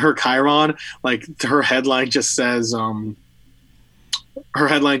her Chiron, like her headline just says,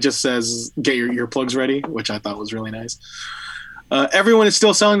 "Get your earplugs ready," which I thought was really nice. Everyone is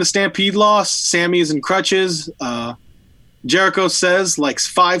still selling the Stampede loss. Sammy is in crutches. Jericho says, like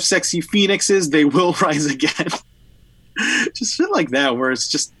 5 sexy phoenixes, they will rise again. Just shit like that, where it's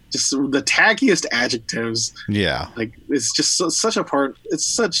just the tackiest adjectives. Yeah, like it's just such a part.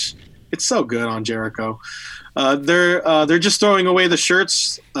 It's so good on Jericho. They're just throwing away the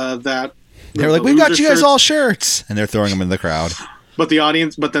shirts that they're like, we've got you guys all shirts, and they're throwing them in the crowd. But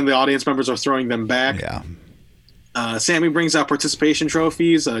then the audience members are throwing them back. Yeah. Sammy brings out participation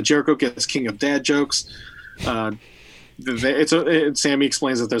trophies. Jericho gets King of Dad jokes. Sammy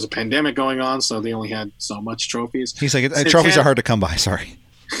explains that there's a pandemic going on, so they only had so much trophies. He's like, trophies are hard to come by. Sorry.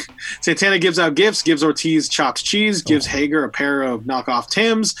 Santana gives out gifts, gives Ortiz chopped cheese, gives Hager a pair of knockoff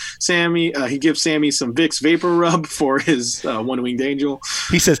Timbs. He gives Sammy some Vicks Vapor Rub for his one-winged angel.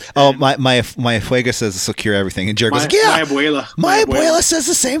 He says, "Oh, my abuela says to secure everything," and Jericho's like, "Yeah, my abuela says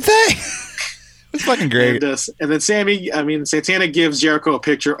the same thing." It's fucking great. And then Santana gives Jericho a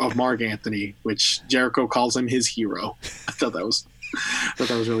picture of Mark Anthony, which Jericho calls him his hero. I thought that was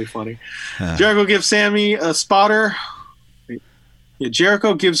really funny. Jericho gives Sammy a spotter. Yeah,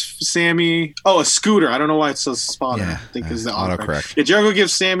 Jericho gives Sammy a scooter. I don't know why it says spotter. I think is the autocorrect. Yeah, Jericho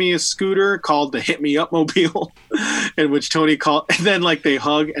gives Sammy a scooter called the Hit Me Up Mobile, in which Tony and then like they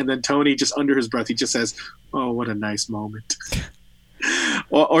hug, and then Tony just under his breath he just says, "Oh, what a nice moment."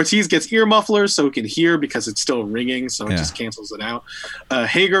 Ortiz gets ear mufflers so he can hear because it's still ringing, so it just cancels it out.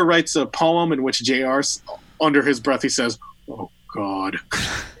 Hager writes a poem in which JR under his breath he says, "Oh God."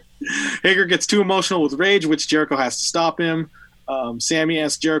 Hager gets too emotional with rage, which Jericho has to stop him. Sammy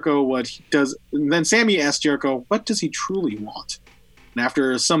asks Jericho what he does, and then Sammy asks Jericho, what does he truly want? And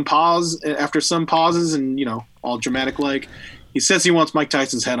after some pauses, and all dramatic like, he says he wants Mike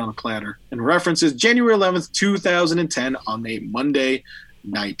Tyson's head on a platter, and references January 11th, 2010 on a Monday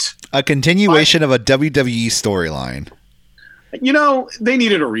night. A continuation of a WWE storyline. They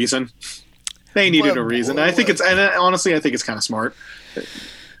needed a reason. Honestly, I think it's kind of smart.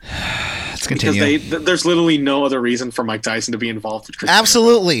 Let's continue. Because there's literally no other reason for Mike Tyson to be involved with Chris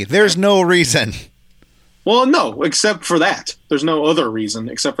Absolutely. Jericho. There's no reason. Well, no, except for that. There's no other reason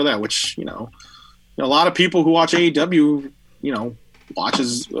except for that, which, a lot of people who watch AEW,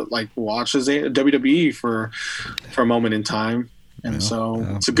 watches WWE for a moment in time. And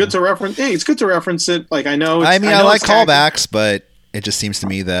it's good to reference. Hey, it's good to reference it. Like, I know. I like callbacks, but it just seems to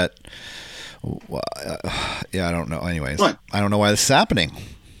me that, I don't know. Anyways, what? I don't know why this is happening.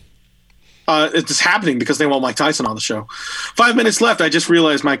 It's happening because they want Mike Tyson on the show. 5 minutes left. I just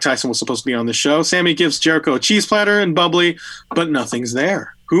realized Mike Tyson was supposed to be on the show. Sammy gives Jericho a cheese platter and bubbly, but nothing's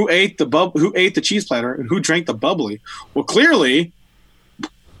there. Who ate the cheese platter and who drank the bubbly? Well, clearly,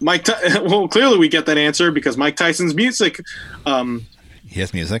 we get that answer because Mike Tyson's music. He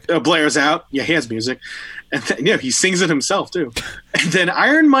has music. Blares out. Yeah, he has music, and he sings it himself too. And then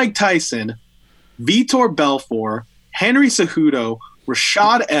Iron Mike Tyson, Vitor Belfort, Henry Cejudo,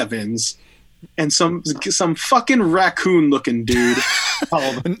 Rashad Evans, and some fucking raccoon-looking dude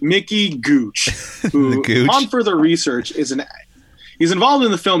called Mickey Gooch, who, on further research, he's involved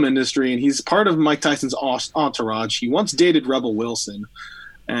in the film industry, and he's part of Mike Tyson's entourage. He once dated Rebel Wilson,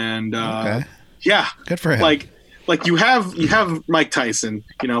 and good for him. Like you have Mike Tyson,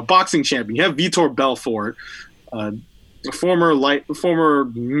 boxing champion. You have Vitor Belfort, former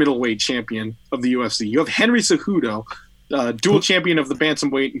middleweight champion of the UFC. You have Henry Cejudo, dual champion of the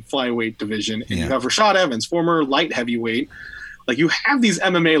bantamweight and flyweight division, and you have Rashad Evans, former light heavyweight. Like, you have these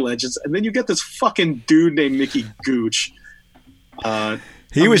MMA legends, and then you get this fucking dude named Mickey Gooch.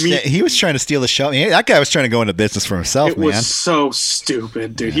 He was trying to steal the show. That guy was trying to go into business for himself, man. It was so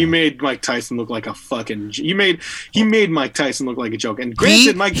stupid, dude. Yeah. He made Mike Tyson look like a fucking... He made Mike Tyson look like a joke. And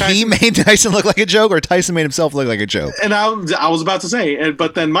granted, Mike Tyson... He made Tyson look like a joke, or Tyson made himself look like a joke? And I was about to say,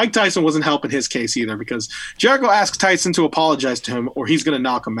 but then Mike Tyson wasn't helping his case either, because Jericho asks Tyson to apologize to him, or he's going to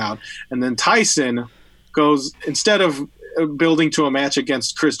knock him out. And then Tyson goes, instead of building to a match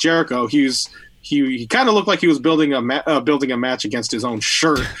against Chris Jericho, he kind of looked like he was building a match against his own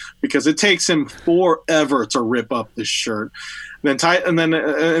shirt, because it takes him forever to rip up this shirt. And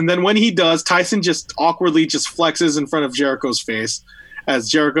then when he does, Tyson just awkwardly just flexes in front of Jericho's face, as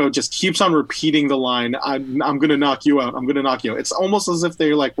Jericho just keeps on repeating the line, I'm going to knock you out. I'm going to knock you out. It's almost as if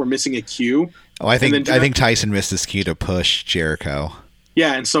they were missing a cue. Oh, I think Tyson missed his cue to push Jericho.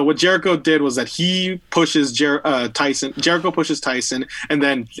 Yeah, and so what Jericho did was that he pushes Tyson. Jericho pushes Tyson, and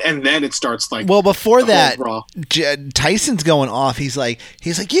then it starts like. Well, before that, Tyson's going off. He's like,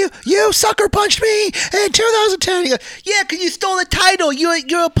 you sucker punched me in 2010. He goes, yeah, because you stole the title.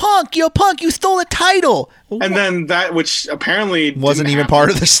 You're a punk. You stole the title. And then that, which apparently wasn't even part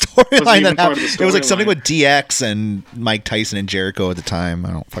of the storyline that happened. It was like something with DX and Mike Tyson and Jericho at the time.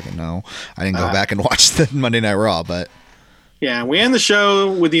 I don't fucking know. I didn't go back and watch the Monday Night Raw, but. Yeah, we end the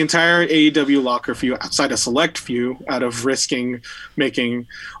show with the entire AEW locker few, outside a select few, out of risking making,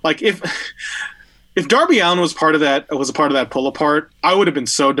 like, if if Darby Allin was a part of that pull apart, I would have been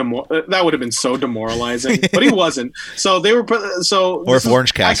that would have been so demoralizing. But he wasn't. So they were. So or if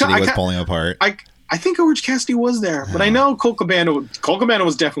Orange Cassidy was pulling apart. I think Orange Cassidy was there, but I know Colt Cabana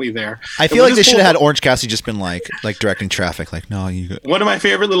was definitely there. I feel like they should have had Orange Cassidy just been like directing traffic. Like, no, you. One of my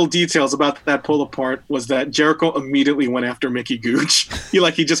favorite little details about that pull apart was that Jericho immediately went after Mickey Gooch.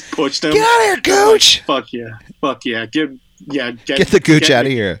 He just pushed him. Get out of here, Gooch! Like, fuck yeah, get the Gooch out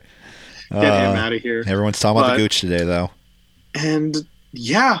of here. Get him out of here. Everyone's talking about the Gooch today, though. And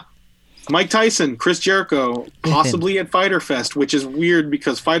yeah, Mike Tyson, Chris Jericho, possibly at Fyter Fest, which is weird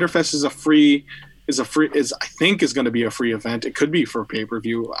because Fyter Fest is I think is going to be a free event. It could be for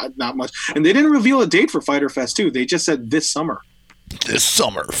pay-per-view, not much. And they didn't reveal a date for Fyter Fest too. They just said this summer. This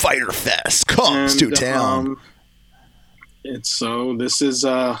summer, Fyter Fest comes to town. This is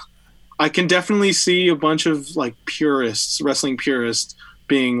I can definitely see a bunch of like wrestling purists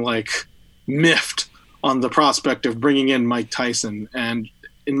being like miffed on the prospect of bringing in Mike Tyson. And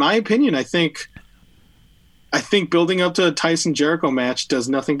in my opinion, I think building up to a Tyson Jericho match does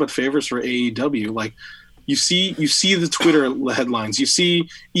nothing but favors for AEW. Like you see the Twitter headlines, you see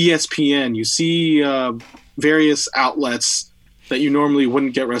ESPN, you see various outlets that you normally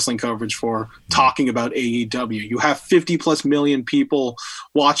wouldn't get wrestling coverage for talking about AEW. You have 50 plus million people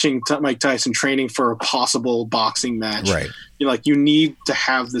watching Mike Tyson training for a possible boxing match. Right. You need to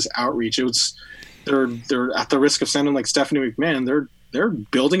have this outreach. They're at the risk of sounding like Stephanie McMahon. They're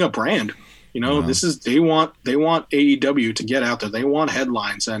building a brand. This is they want AEW to get out there. They want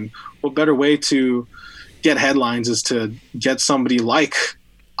headlines, and what better way to get headlines is to get somebody like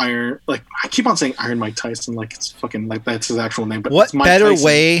Iron. Like I keep on saying Iron Mike Tyson, like it's fucking like that's his actual name. But what Mike better Tyson.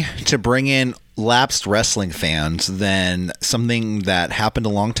 Way to bring in lapsed wrestling fans than something that happened a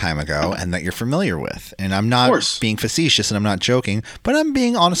long time ago and that you're familiar with? And I'm not being facetious and I'm not joking, but I'm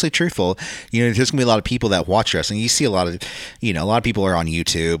being honestly truthful. There's gonna be a lot of people that watch wrestling. You see a lot of people are on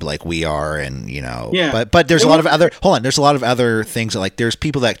YouTube like we are, and yeah. But there's a lot of other there's a lot of other things that, like, there's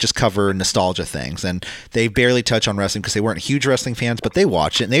people that just cover nostalgia things and they barely touch on wrestling because they weren't huge wrestling fans, but they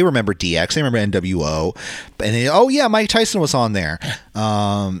watch it and they remember DX, they remember NWO, and they Mike Tyson was on there.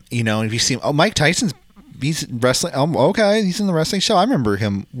 If you see Mike Tyson's, he's wrestling. Okay, he's in the wrestling show. I remember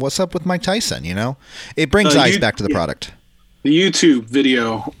him. What's up with Mike Tyson? It brings eyes back to the product. The YouTube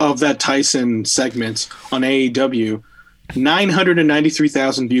video of that Tyson segment on AEW,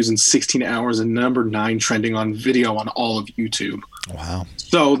 993,000 views in 16 hours, and number 9 trending on video on all of YouTube. Wow!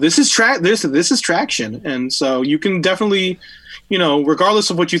 So this is this is traction, and so you can definitely, regardless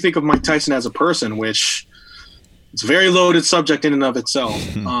of what you think of Mike Tyson as a person, which it's a very loaded subject in and of itself.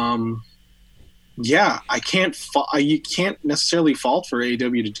 You can't necessarily fault for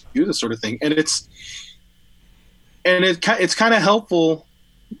AEW to do this sort of thing, and it's kind of helpful.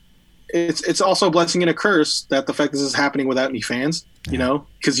 It's also a blessing and a curse that the fact this is happening without any fans,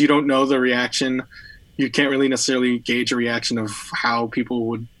 because you don't know the reaction. You can't really necessarily gauge a reaction of how people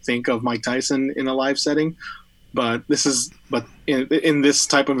would think of Mike Tyson in a live setting. But in this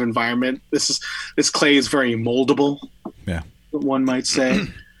type of environment, this clay is very moldable. Yeah, one might say,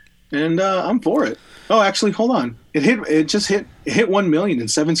 and I'm for it. Oh, actually, hold on. It hit 1 million in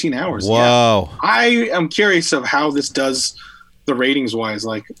 17 hours. Whoa! Yeah. I am curious of how this does the ratings wise.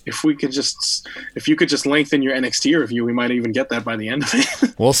 Like, if you could just lengthen your NXT review, we might even get that by the end of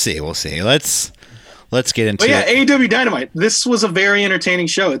it. We'll see. Let's get into it. AEW Dynamite. This was a very entertaining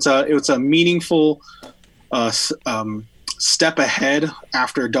show. It's a meaningful step ahead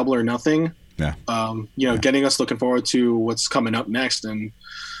after Double or Nothing. Yeah. Getting us looking forward to what's coming up next. And,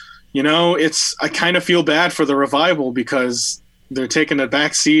 I kind of feel bad for the Revival because they're taking a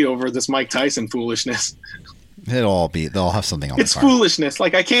back seat over this Mike Tyson foolishness. They'll have something on it's the foolishness.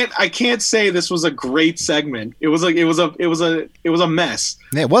 Like I can't say this was a great segment. It was a mess.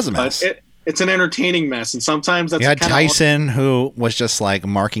 Yeah, it was a mess. But it's an entertaining mess. And sometimes that's you had Tyson who was just like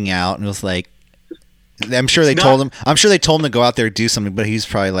marking out and was like, I'm sure they told him to go out there and do something, but he's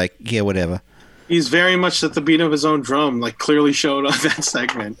probably like, yeah, whatever. He's very much at the beat of his own drum, like clearly showed on that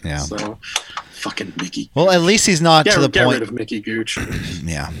segment. Yeah. So, fucking Mickey. Well, at least he's not to the point. Get rid of Mickey Gooch.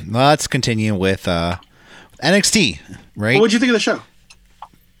 Yeah. Well, let's continue with NXT, right? What'd you think of the show?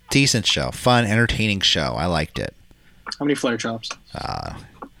 Decent show. Fun, entertaining show. I liked it. How many flare chops?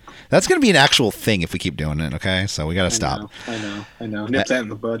 That's going to be an actual thing if we keep doing it, okay? So we got to stop. I know. Nip that in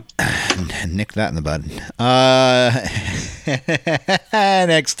the bud. Nick that in the bud.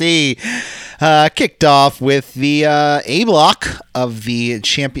 NXT kicked off with the A block of the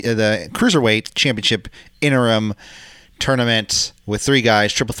Cruiserweight Championship interim tournament with 3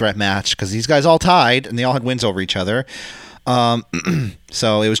 guys, triple threat match, because these guys all tied and they all had wins over each other.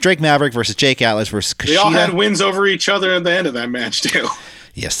 So it was Drake Maverick versus Jake Atlas versus Kushida. They all had wins over each other at the end of that match too.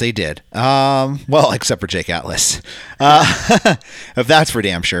 Yes, they did. Well, except for Jake Atlas. If that's for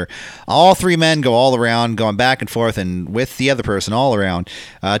damn sure. All three men go all around, going back and forth, and with the other person all around.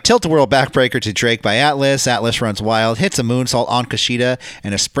 Tilt-a-whirl backbreaker to Drake by Atlas. Atlas runs wild, hits a moonsault on Kushida,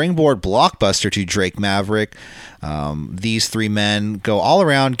 and a springboard blockbuster to Drake Maverick. These three men go all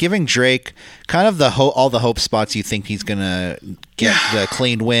around, giving Drake kind of all the hope spots you think he's going to get the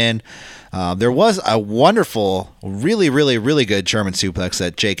clean win. There was a wonderful, really, really, really good German suplex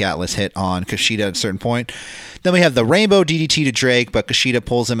that Jake Atlas hit on Kushida at a certain point. Then we have the rainbow DDT to Drake, but Kushida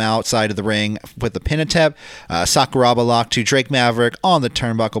pulls him outside of the ring with the pin attempt. Sakuraba lock to Drake Maverick on the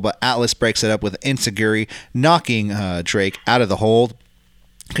turnbuckle, but Atlas breaks it up with Enziguri, knocking Drake out of the hold.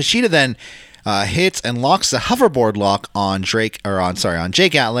 Kushida then hits and locks the hoverboard lock on Jake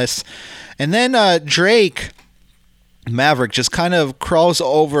Atlas, and then Drake Maverick just kind of crawls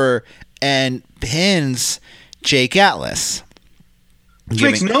over and pins Jake Atlas. Which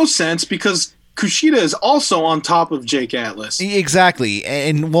makes no sense because Kushida is also on top of Jake Atlas. Exactly.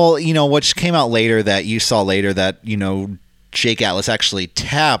 And well, what came out later that you saw later that, Jake Atlas actually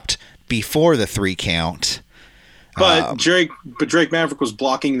tapped before the 3 count. But Drake Maverick was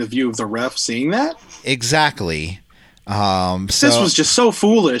blocking the view of the ref seeing that? Exactly. This was just so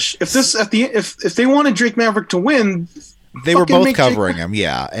foolish. If they wanted Drake Maverick to win, they were both covering him,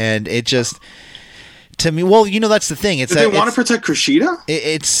 yeah. And it just, to me, well, that's the thing. It's Did they want to protect Kushida?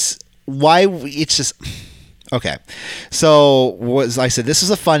 It's just okay. So I said this was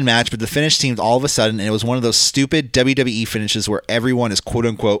a fun match, but the finish seemed all of a sudden, and it was one of those stupid WWE finishes where everyone is quote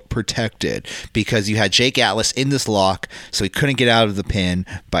unquote protected because you had Jake Atlas in this lock, so he couldn't get out of the pin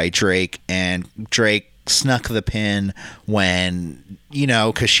by Drake, and Drake snuck the pin when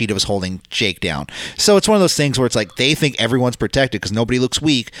Kushida was holding Jake down. So it's one of those things where it's like they think everyone's protected because nobody looks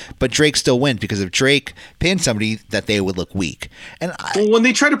weak, but Drake still wins because if Drake pinned somebody, that they would look weak. And when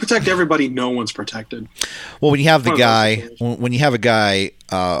they try to protect everybody, no one's protected. Well, when you have a guy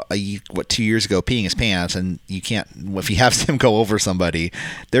 2 years ago peeing his pants, and you can't, if he has him go over somebody,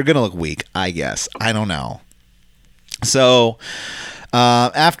 they're gonna look weak, I guess. I don't know. So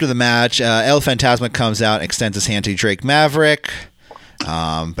after the match, El Fantasma comes out and extends his hand to Drake Maverick,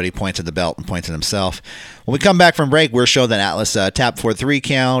 but he points at the belt and points at himself. When we come back from break, we're shown that Atlas tapped for a 3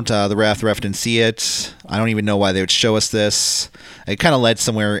 count. The ref didn't see it. I don't even know why they would show us this. It kind of led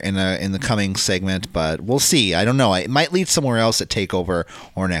somewhere in the coming segment, but we'll see. I don't know. It might lead somewhere else at TakeOver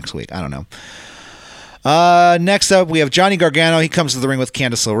or next week. I don't know. Next up, we have Johnny Gargano. He comes to the ring with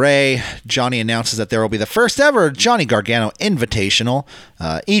Candice LeRae. Johnny announces that there will be the first ever Johnny Gargano Invitational.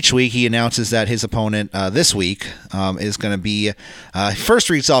 Each week, he announces that his opponent this week is going to be, first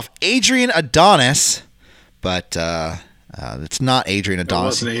reads off Adrian Adonis, but it's not Adrian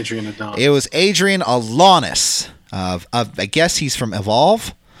Adonis. It wasn't Adrian Adonis. It was Adrian Alanis. I guess he's from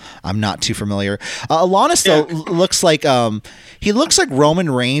Evolve. I'm not too familiar. Alanis, though, looks like he looks like Roman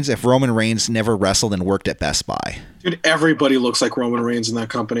Reigns if Roman Reigns never wrestled and worked at Best Buy. Dude, everybody looks like Roman Reigns in that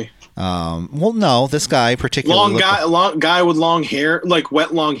company. Well, no, this guy particularly. Long guy with long hair, like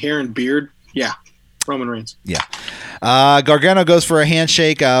wet long hair and beard. Yeah, Roman Reigns. Yeah. Gargano goes for a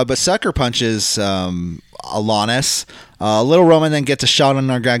handshake, but sucker punches Alanis. Little Roman then gets a shot on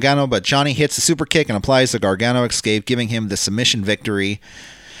Gargano, but Johnny hits the super kick and applies the Gargano escape, giving him the submission victory.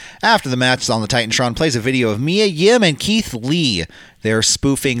 After the match, on the Titantron plays a video of Mia Yim and Keith Lee. They're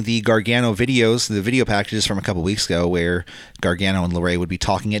spoofing the Gargano videos, the video packages from a couple weeks ago where Gargano and LeRae would be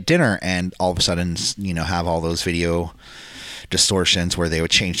talking at dinner and all of a sudden, have all those video distortions where they would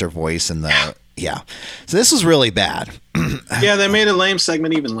change their voice and yeah. So this was really bad. Yeah, they made a lame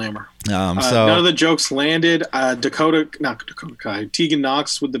segment even lamer. So none of the jokes landed. Tegan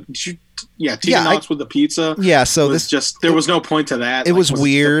Knox with the Knox with the pizza. Yeah, so there was no point to that. It was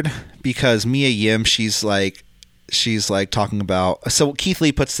weird because Mia Yim, she's like talking about, so Keith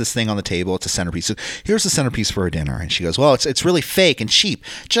Lee puts this thing on the table. It's a centerpiece. So here's the centerpiece for a dinner. And she goes, well, it's really fake and cheap,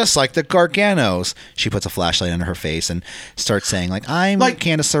 just like the Garganos. She puts a flashlight under her face and starts saying I'm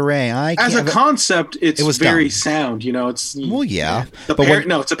Candice LeRae. As a concept, it was very dumb. Sound. It's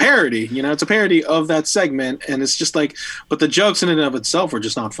it's a parody. It's a parody of that segment, and it's just but the jokes in and of itself were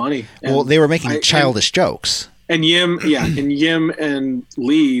just not funny. And well, they were making childish jokes. And Yim and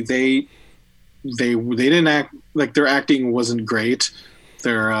Lee, they didn't act like their acting wasn't great.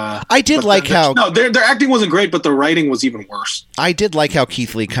 Their acting wasn't great, but the writing was even worse. I did like how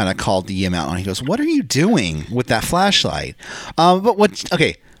Keith Lee kind of called the Yim out, and he goes, "What are you doing with that flashlight?" But what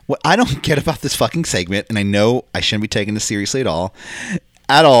I don't get about this fucking segment, and I know I shouldn't be taking this seriously at all.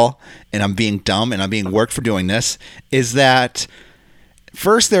 at all, and I'm being dumb and I'm being worked for doing this, is that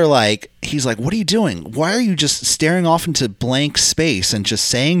first they're like, he's like, what are you doing? Why are you just staring off into blank space and just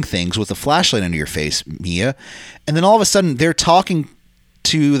saying things with a flashlight under your face, Mia? And then all of a sudden they're talking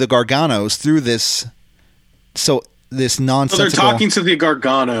to the Garganos through this nonsensical... So they're talking to the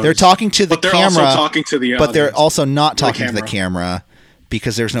Garganos. They're talking to the camera. They're also talking to the But they're audience. also not talking to the camera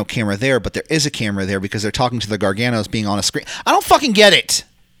because there's no camera there, but there is a camera there because they're talking to the Garganos being on a screen. I don't fucking get it.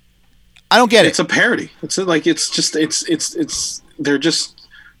 I don't get it. It's a parody. They're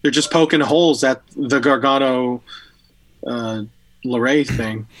just poking holes at the Gargano Lorray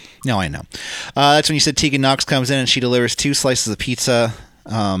thing. No, I know. That's when you said Tegan Knox comes in and she delivers 2 slices of pizza.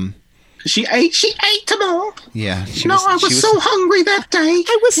 She ate them all. Yeah. I was so hungry that day.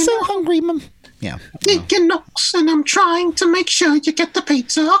 I was so hungry, Mom. Yeah. Tegan Knox, and I'm trying to make sure you get the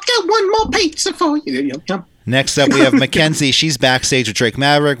pizza. I'll get one more pizza for you. Yep. Next up, we have Mackenzie. She's backstage with Drake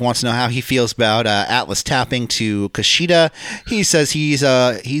Maverick. Wants to know how he feels about Atlas tapping to Kushida. He says he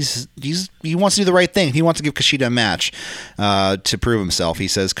wants to do the right thing. He wants to give Kushida a match to prove himself. He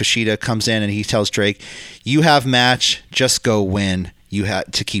says Kushida comes in and he tells Drake, "You have match. Just go win. You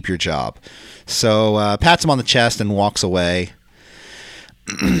had to keep your job." So pats him on the chest and walks away.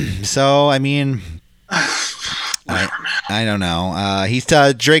 So I mean. I don't know.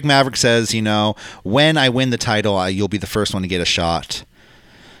 Drake Maverick says, when I win the title, you'll be the first one to get a shot.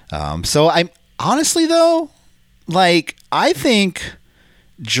 So I'm honestly though, I think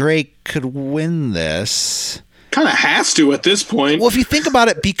Drake could win this. Kind of has to at this point. Well, if you think about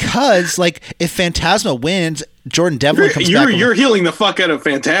it, because if Phantasma wins, Jordan Devlin comes back. You're healing the fuck out of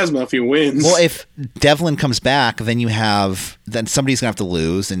Phantasma if he wins. Well, if Devlin comes back, then somebody's gonna have to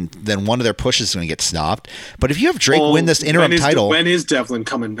lose, and then one of their pushes is gonna get stopped. But if you have Drake win this interim title, when is Devlin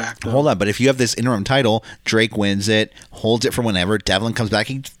coming back? Though? Hold on, but if you have this interim title, Drake wins it, holds it for whenever. Devlin comes back,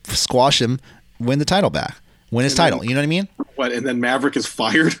 he squash him, win the title back. Win his title. You know what I mean? What? And then Maverick is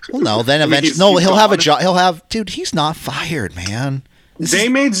fired? Well, no. Then eventually, he'll have a job. Dude, he's not fired, man.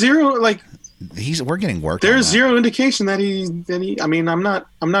 Made zero. We're getting work. There's zero indication that he. I mean, I'm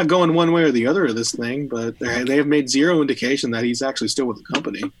not going one way or the other of this thing, but they have made zero indication that he's actually still with the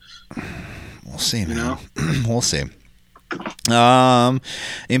company. We'll see, man. We'll see.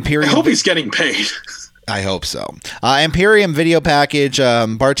 Imperium. I hope he's getting paid. I hope so. Imperium video package.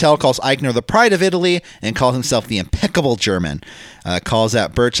 Bartel calls Eichner the pride of Italy and calls himself the impeccable German. Calls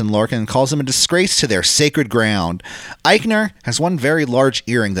out Birch and Lorcan and calls him a disgrace to their sacred ground. Eichner has one very large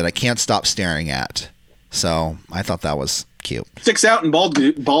earring that I can't stop staring at. So I thought that was cute. Sticks out in bald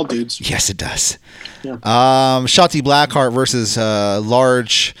dudes. Yes, it does. Yeah. Shotzi Blackheart versus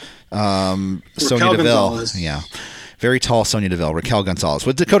large Sonya Deville. Gonzalez. Yeah. Very tall Sonya Deville, Raquel Gonzalez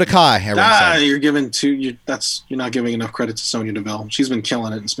with Dakota Kai. You're not giving enough credit to Sonya Deville. She's been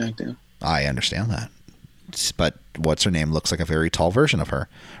killing it in SmackDown. I understand that, but what's her name looks like a very tall version of her,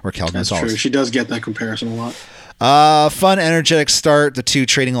 Raquel Gonzalez. That's true. She does get that comparison a lot. Fun, energetic start. The two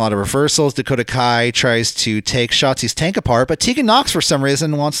trading a lot of reversals. Dakota Kai tries to take Shotzi's tank apart, but Tegan Knox for some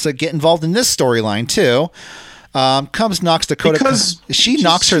reason wants to get involved in this storyline too. Knocks Dakota because she's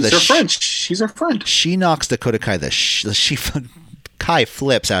French. She's her friend. She knocks Dakota Kai Kai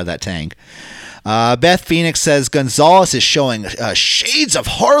flips out of that tank. Beth Phoenix says Gonzalez is showing shades of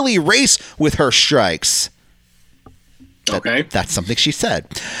Harley Race with her strikes. Okay. That's something she said.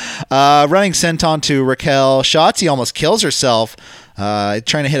 Running senton to Raquel. Shotzi almost kills herself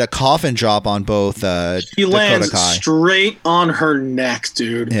trying to hit a coffin drop on both She Dakota lands Kai. Straight on her neck,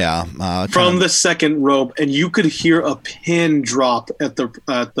 dude. Yeah. From the second rope, and you could hear a pin drop at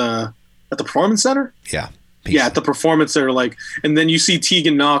the Performance Center? Yeah. Yeah, at the Performance Center, and then you see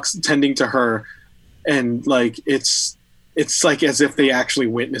Tegan Knox tending to her, and it's like as if they actually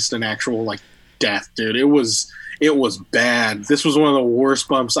witnessed an actual death, dude. It was bad. This was one of the worst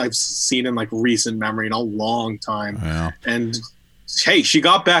bumps I've seen in recent memory in a long time. Yeah. And hey, she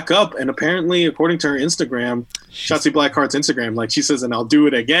got back up, and apparently, according to her Instagram, Shotzi Blackheart's Instagram, she says, and I'll do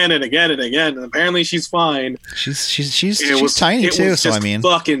it again and again and again. And apparently, she's fine. She's tiny too. So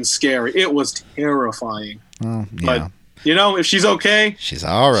fucking scary. It was terrifying. Oh, yeah. But if she's okay, she's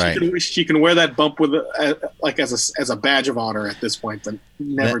all right. She can wear that bump with as a badge of honor at this point, but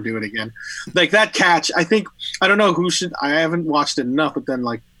never do it again. That catch, I don't know who should. I haven't watched it enough, but then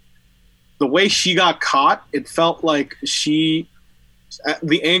the way she got caught, it felt like the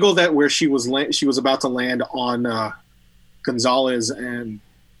angle where she was about to land on Gonzalez and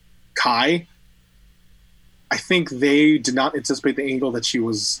Kai. I think they did not anticipate the angle that she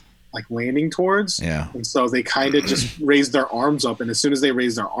was landing towards. Yeah. And so they kind of just raised their arms up, and as soon as they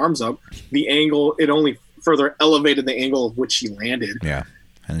raised their arms up, the angle, it only further elevated the angle of which she landed. Yeah.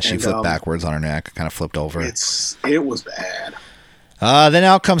 And she flipped backwards on her neck, kind of flipped over. It was bad. Then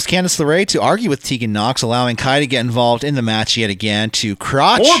out comes Candice LeRae to argue with Tegan Nox, allowing Kai to get involved in the match yet again to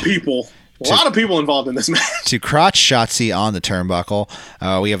crotch. More people. A lot of people involved in this match. To crotch Shotzi on the turnbuckle.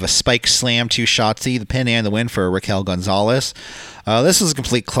 We have a spike slam to Shotzi, the pin and the win for Raquel Gonzalez. This was a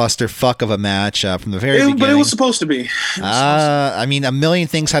complete clusterfuck of a match from the very beginning. But it was supposed to be. I mean, a million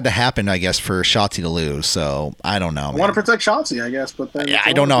things had to happen, I guess, for Shotzi to lose. So I don't know. I want to protect Shotzi, I guess, but then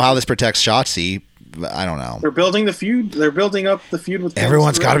I don't know how this protects Shotzi. I don't know. They're building the feud. They're building up the feud with.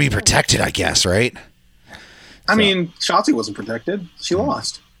 Everyone's got to be protected, I guess, right? I mean, Shotzi wasn't protected. She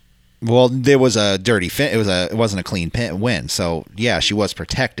lost. Well, there was a dirty fin. It wasn't a clean win. So yeah, she was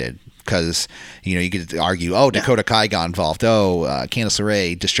protected because you could argue, Dakota Kai got involved. Candice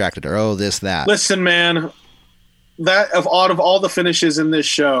LeRae distracted her. This that. Listen, man, that of all the finishes in this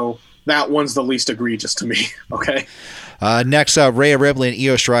show, that one's the least egregious to me. Okay. Next up, Rhea Ripley and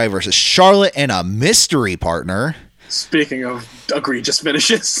Io Shirai versus Charlotte and a mystery partner. Speaking of egregious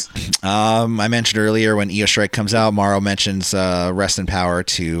finishes. I mentioned earlier when Io Shirai comes out, Mauro mentions rest in power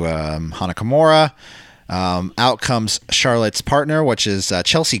to Hana Kimura. Out comes Charlotte's partner, which is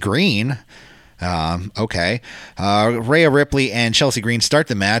Chelsea Green. Okay. Rhea Ripley and Chelsea Green start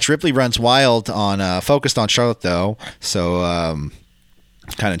the match. Ripley runs wild focused on Charlotte, though. So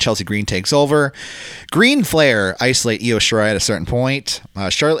kind of Chelsea Green takes over. Green Flair isolate Io Shirai at a certain point.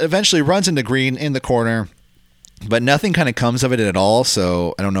 Charlotte eventually runs into Green in the corner. But nothing kind of comes of it at all,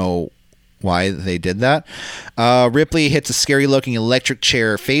 so I don't know why they did that. Ripley hits a scary-looking electric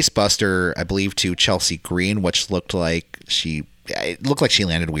chair facebuster, I believe, to Chelsea Green, which looked like she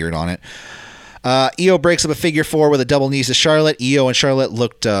landed weird on it. Io breaks up a figure four with a double knees to Charlotte. Io and Charlotte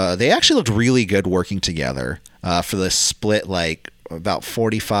looked really good working together for the split, about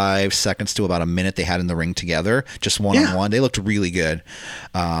 45 seconds to about a minute they had in the ring together, just one-on-one. They looked really good,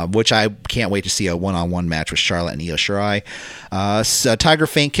 which I can't wait to see a one-on-one match with Charlotte and Io Shirai. Tiger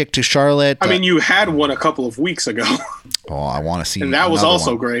feint kick to Charlotte. I mean, you had one a couple of weeks ago. I want to see and that was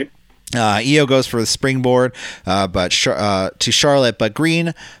also great. Io goes for the springboard to Charlotte, but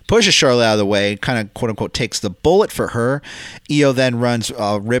Green pushes Charlotte out of the way, kind of quote-unquote takes the bullet for her. Io then runs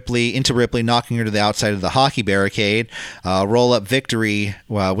Ripley, knocking her to the outside of the hockey barricade. Roll-up victory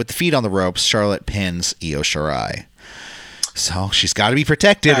with the feet on the ropes. Charlotte pins Io Shirai. So she's got to be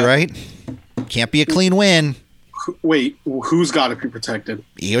protected, right? Can't be a clean win. Wait, who's got to be protected?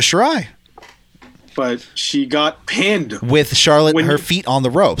 Io Shirai. But she got pinned. With Charlotte, her feet on the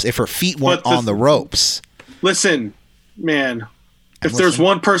ropes. If her feet weren't on the ropes. Listen, man. If there's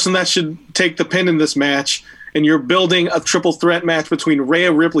one person that should take the pin in this match, and you're building a triple threat match between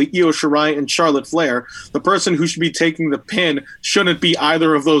Rhea Ripley, Io Shirai, and Charlotte Flair, the person who should be taking the pin shouldn't be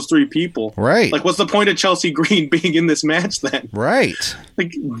either of those three people. Right. What's the point of Chelsea Green being in this match then? Right.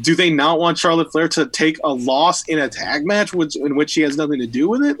 Do they not want Charlotte Flair to take a loss in a tag match in which she has nothing to do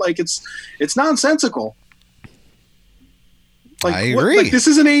with it? It's nonsensical. I agree. This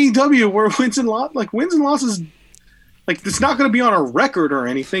is an AEW where wins and losses, it's not going to be on a record or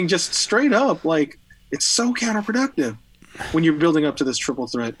anything. Just straight up, it's so counterproductive when you're building up to this triple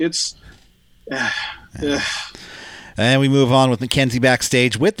threat. And we move on with Mackenzie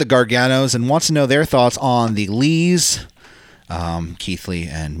backstage with the Garganos and wants to know their thoughts on the Lees. Keith Lee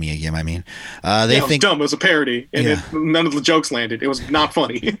and Mia Yim, I mean. It was dumb. It was a parody, and none of the jokes landed. It was not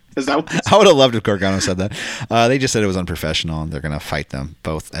funny. I would have loved if Gargano said that. They just said it was unprofessional, and they're going to fight them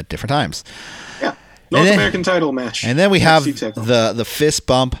both at different times. Yeah. North American title match. And then we have the fist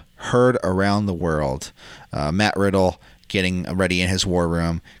bump heard around the world. Matt Riddle getting ready in his war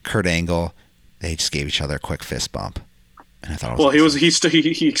room. Kurt Angle. They just gave each other a quick fist bump. And I thought it was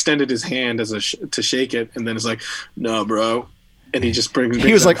he extended his hand to shake it, and then it's like, no, bro. And he just brings.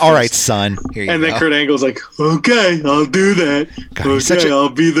 He was like, "All right, son." Here you and go. Then Kurt Angle's like, "Okay, I'll do that. God, I'll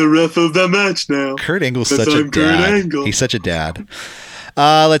be the ref of the match now." Kurt Angle's such a dad. He's such a dad.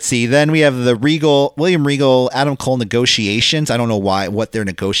 Let's see. Then we have the William Regal, Adam Cole negotiations. I don't know what they're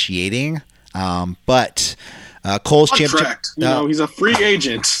negotiating, but Cole's championship. He's a free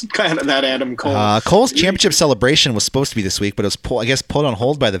agent. Kind of that Adam Cole. Cole's championship celebration was supposed to be this week, but it was put on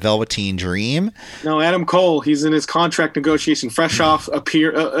hold by the Velveteen Dream. No, Adam Cole. He's in his contract negotiation, fresh off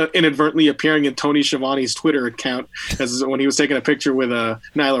inadvertently appearing in Tony Schiavone's Twitter account when he was taking a picture with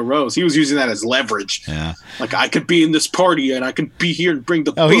Nyla Rose. He was using that as leverage. Yeah, I could be in this party and I could be here and bring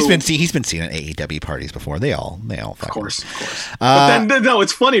the. Oh, he's been seen at AEW parties before. They all. Of course. But then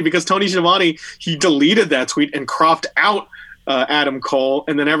it's funny because Tony Schiavone he deleted that tweet and cropped out Adam Cole,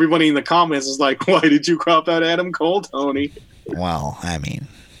 and then everybody in the comments is like, "Why did you crop out Adam Cole, Tony?" Well, I mean,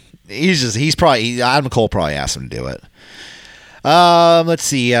 Adam Cole probably asked him to do it. Let's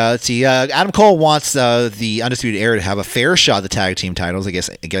see. Adam Cole wants the Undisputed Era to have a fair shot at the tag team titles, I guess,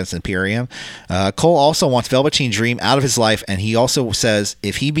 against Imperium. Cole also wants Velveteen Dream out of his life, and he also says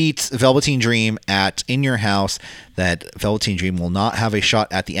if he beats Velveteen Dream at In Your House, that Velveteen Dream will not have a shot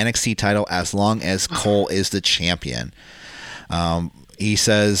at the NXT title as long as Cole is the champion. He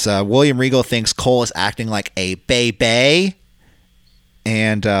says William Regal thinks Cole is acting like a baby,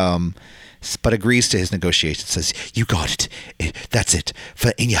 and but agrees to his negotiation. Says, "You got it. That's it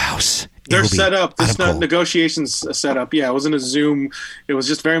for In Your House." They're set up. It's not negotiations set up. Yeah, it wasn't a Zoom. It was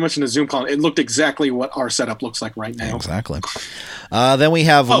just very much in a Zoom call. It looked exactly what our setup looks like right now. Exactly. Then we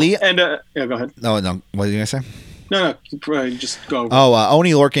have Lee. And yeah, go ahead. No. What are you gonna say? No, just go.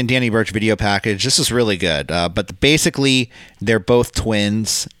 Oni Lorcan, Danny Burch video package. This is really good. But basically, they're both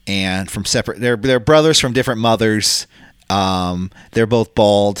twins and from separate. They're brothers from different mothers. They're both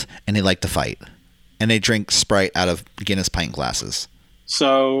bald and they like to fight, and they drink Sprite out of Guinness pint glasses.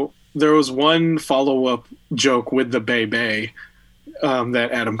 So there was one follow-up joke with the Bay that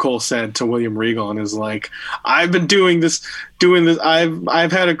Adam Cole said to William Regal, and is like, "I've been doing this.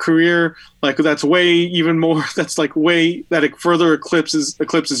 I've had a career like that's way even more. That's like way that it further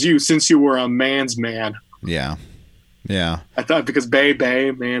eclipses you since you were a man's man." Yeah. I thought because Bay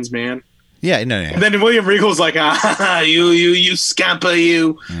man's man. Yeah, no. And then William Regal's like, you scamper,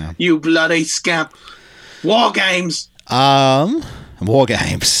 you bloody scamp. War games. War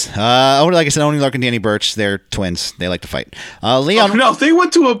games. Like I said, Oni Lorcan and Danny Burch, they're twins. They like to fight. Leon. Oh, no, they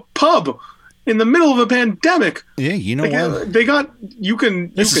went to a pub in the middle of a pandemic. Yeah, you know what? They got. You can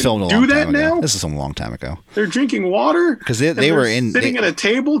do that now. This is a long time ago. They're drinking water because they were sitting at a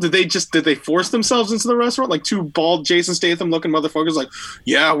table. Did they force themselves into the restaurant like two bald Jason Statham looking motherfuckers? Like,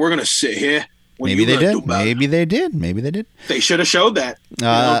 yeah, we're gonna sit here. Maybe they did. Maybe they did. They should have showed that,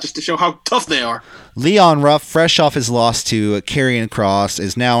 just to show how tough they are. Leon Ruff, fresh off his loss to Karrion Kross,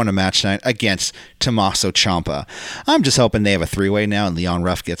 is now in a match tonight against Tommaso Ciampa. I'm just hoping they have a three-way now, and Leon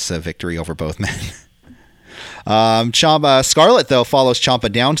Ruff gets a victory over both men. Scarlett, though, follows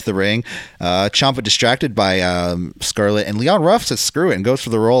Ciampa down to the ring. Ciampa distracted by Scarlett, and Leon Ruff says screw it and goes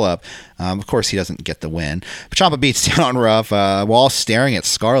for the roll-up. Of course, he doesn't get the win. But Ciampa beats down on Ruff while staring at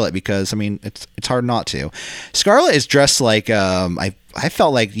Scarlett because, I mean, it's hard not to. Scarlett is dressed like, I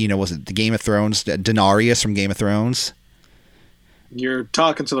felt like, was it the Game of Thrones, Daenerys from Game of Thrones? You're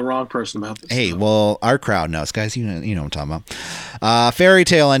talking to the wrong person about this. Hey, well, our crowd knows, guys. You know what I'm talking about. Fairy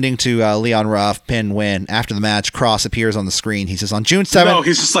tale ending to Leon Ruff, pin win. After the match, Cross appears on the screen. He says on June 7th. No,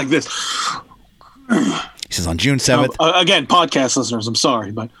 he's just like this. He says on June 7th. Again, podcast listeners, I'm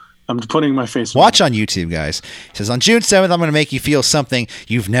sorry, but I'm putting my face. Watch on YouTube, guys. He says on June 7th, I'm going to make you feel something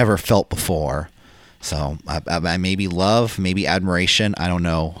you've never felt before. So maybe love, maybe admiration. I don't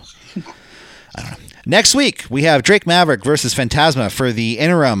know. Next week, we have Drake Maverick versus Phantasma for the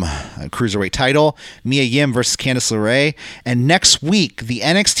interim cruiserweight title. Mia Yim versus Candice LeRae. And next week, the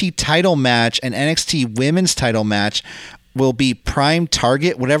NXT title match and NXT women's title match will be Prime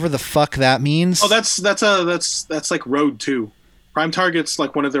Target, whatever the fuck that means. Oh, that's like Road 2. Prime Target's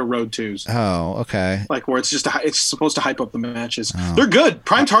like one of their Road 2s. Oh, okay. Like where it's supposed to hype up the matches. Oh. They're good.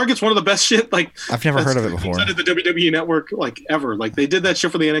 Prime Target's one of the best shit. Like I've never heard of it before. Outside of the WWE network, like ever. Like they did that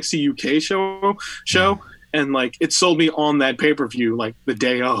shit for the NXT UK show, and like it sold me on that pay-per-view like the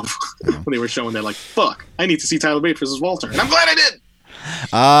day of when they were showing that. Like fuck, I need to see Tyler Bate versus Walter, and I'm glad I did.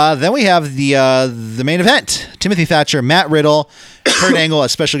 Then we have the main event: Timothy Thatcher, Matt Riddle, Kurt Angle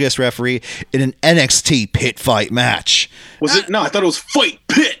as special guest referee in an NXT pit fight match. Was it? No, I thought it was Fight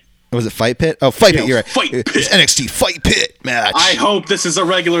Pit. Was it Fight Pit? Oh, Fight Pit. You're right. Fight Pit. It's NXT Fight Pit match. I hope this is a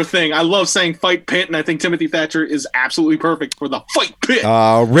regular thing. I love saying Fight Pit, and I think Timothy Thatcher is absolutely perfect for the Fight Pit.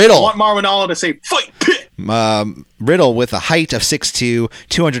 Riddle. I want Marvin Alla to say Fight Pit. Riddle with a height of 6'2",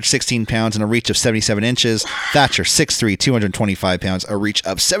 216 pounds, and a reach of 77 inches. Thatcher, 6'3", 225 pounds, a reach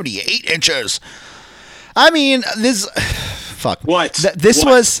of 78 inches. I mean, this... Fuck. What?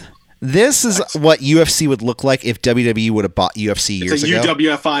 This is what UFC would look like if WWE would have bought UFC years ago. It's a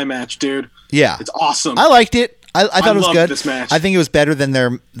UWFI match, dude. Yeah. It's awesome. I liked it. I thought it was good. This match. I think it was better than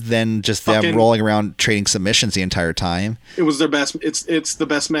them rolling around trading submissions the entire time. It was their best. It's the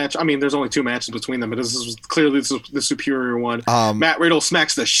best match. I mean, there's only two matches between them, but this was clearly the superior one. Matt Riddle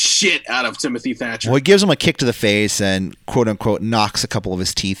smacks the shit out of Timothy Thatcher. Well, he gives him a kick to the face and quote unquote knocks a couple of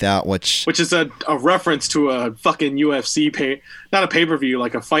his teeth out, which is a reference to a fucking UFC not a pay-per-view,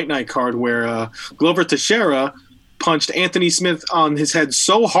 like a fight night card where Glover Teixeira punched Anthony Smith on his head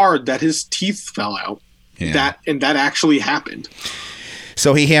so hard that his teeth fell out. Yeah. That actually happened.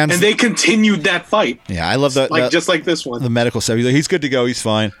 So he hands, and they continued that fight. Yeah, I love just like this one. The medical stuff. He's like, he's good to go. He's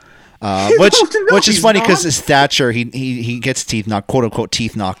fine. Which is funny because his Thatcher, he gets teeth knocked, quote unquote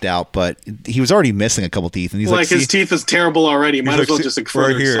teeth knocked out, but he was already missing a couple teeth, and he's like his teeth is terrible already. Might as well just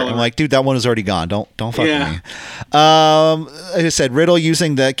right here. I'm like, dude, that one is already gone. Don't fuck with me. Like I said, Riddle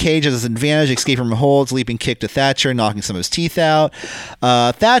using the cage as an advantage, escape from holds, leaping kick to Thatcher, knocking some of his teeth out.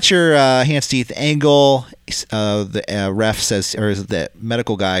 Thatcher hands teeth Angle. The ref says, or the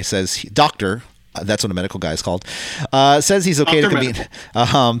medical guy says, doctor. That's what a medical guy is called. Says he's okay to compete.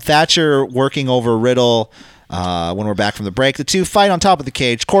 Thatcher working over Riddle when we're back from the break. The two fight on top of the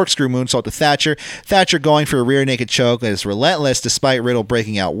cage. Corkscrew moonsault to Thatcher. Thatcher going for a rear naked choke that is relentless despite Riddle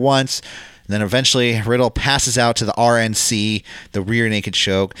breaking out once. And then eventually Riddle passes out to the RNC, the rear naked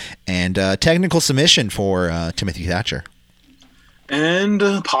choke, and technical submission for Timothy Thatcher. And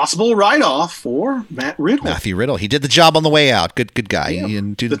possible write-off for Matthew Riddle. He did the job on the way out. Good guy. Yeah. He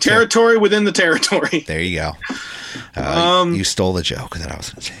didn't do the territory within the territory. There you go. You stole the joke that I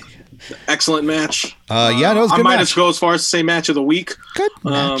was going to take. Excellent match. Yeah, that was a good I might match. go as far as to say match of the week. Good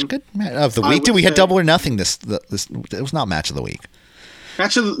match. Good match of the week. Dude, we had double or nothing. This it was not match of the week.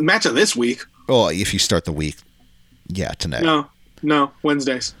 Match of this week. Oh, if you start the week, yeah, tonight. No,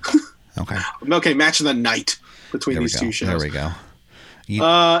 Wednesdays. Okay, match of the night between these two shows. There we go.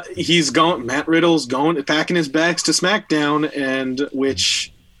 Matt Riddle's packing his bags to SmackDown, and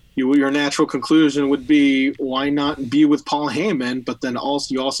which your natural conclusion would be, why not be with Paul Heyman? But then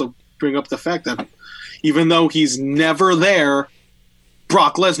you also bring up the fact that even though he's never there,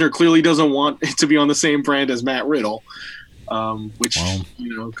 Brock Lesnar clearly doesn't want it to be on the same brand as Matt Riddle, which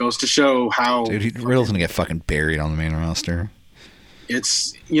goes to show how Riddle's gonna get fucking buried on the main roster.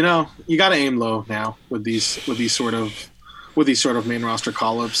 It's you got to aim low now with these sort of main roster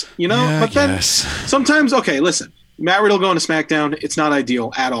call-ups, Yeah, but then sometimes, listen, Matt Riddle going to SmackDown, it's not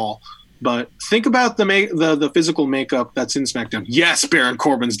ideal at all. But think about the physical makeup that's in SmackDown. Yes, Baron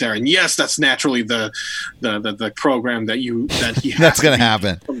Corbin's there, and yes, that's naturally the program that that's going to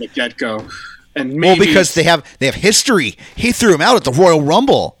happen from the get-go. And maybe, because they have history. He threw him out at the Royal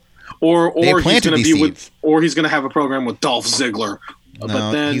Rumble, or he's going to have a program with Dolph Ziggler.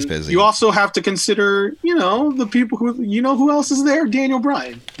 But then he's busy. You also have to consider, the people who else is there? Daniel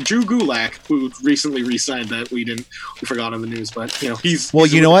Bryan, Drew Gulak, who recently re-signed that we forgot on the news, but he's. Well,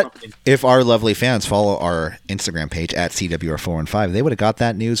 you know what? Company. If our lovely fans follow our Instagram page at CWR415, they would have got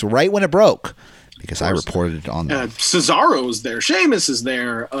that news right when it broke, because I reported it on there. Cesaro's there, Sheamus is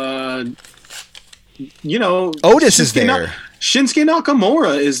there, Otis is there. Shinsuke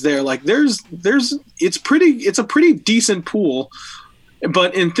Nakamura is there. Like it's a pretty decent pool.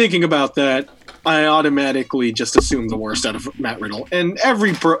 But in thinking about that, I automatically just assume the worst out of Matt Riddle, and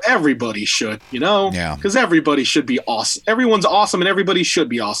everybody should, yeah, because everybody should be awesome. Everyone's awesome, and everybody should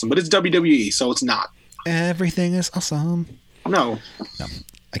be awesome. But it's WWE, so it's not. Everything is awesome. No,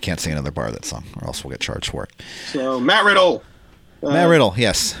 I can't sing another bar of that song, or else we'll get charged for it. So Matt Riddle,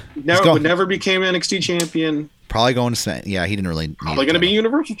 yes, never became NXT champion. Probably going to he didn't really. Probably going to be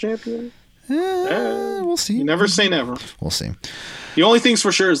Universal champion. We'll see. You never say never. We'll see. The only thing's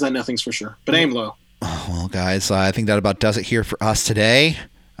for sure is that nothing's for sure. But aim low. Well, guys, I think that about does it here for us today.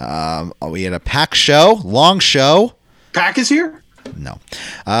 We had a pack show, long show. Pack is here? No.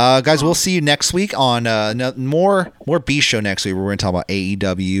 Guys, we'll see you next week on more B show next week. We're going to talk about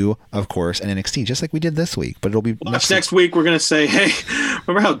AEW, of course, and NXT, just like we did this week. But it'll be next week. We're going to say, hey,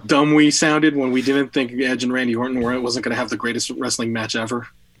 remember how dumb we sounded when we didn't think Edge and Randy Orton wasn't going to have the greatest wrestling match ever?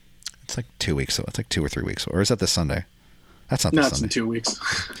 It's like 2 weeks. So it's like 2 or 3 weeks. Or is that this Sunday? That's not this Sunday. No, it's in 2 weeks.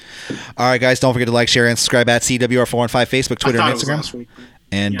 All right, guys. Don't forget to like, share, and subscribe at CWR415, Facebook, Twitter, and Instagram.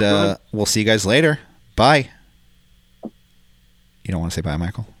 And we'll see you guys later. Bye. You don't want to say bye,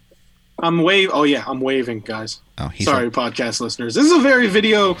 Michael? I'm waving, guys. Oh, sorry, podcast listeners. This is a very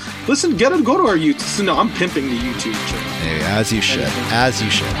video. Listen, go to our YouTube. No, I'm pimping the YouTube channel. As you should.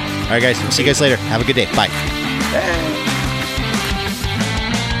 All right, guys. We'll see you guys later. Have a good day. Bye. Hey.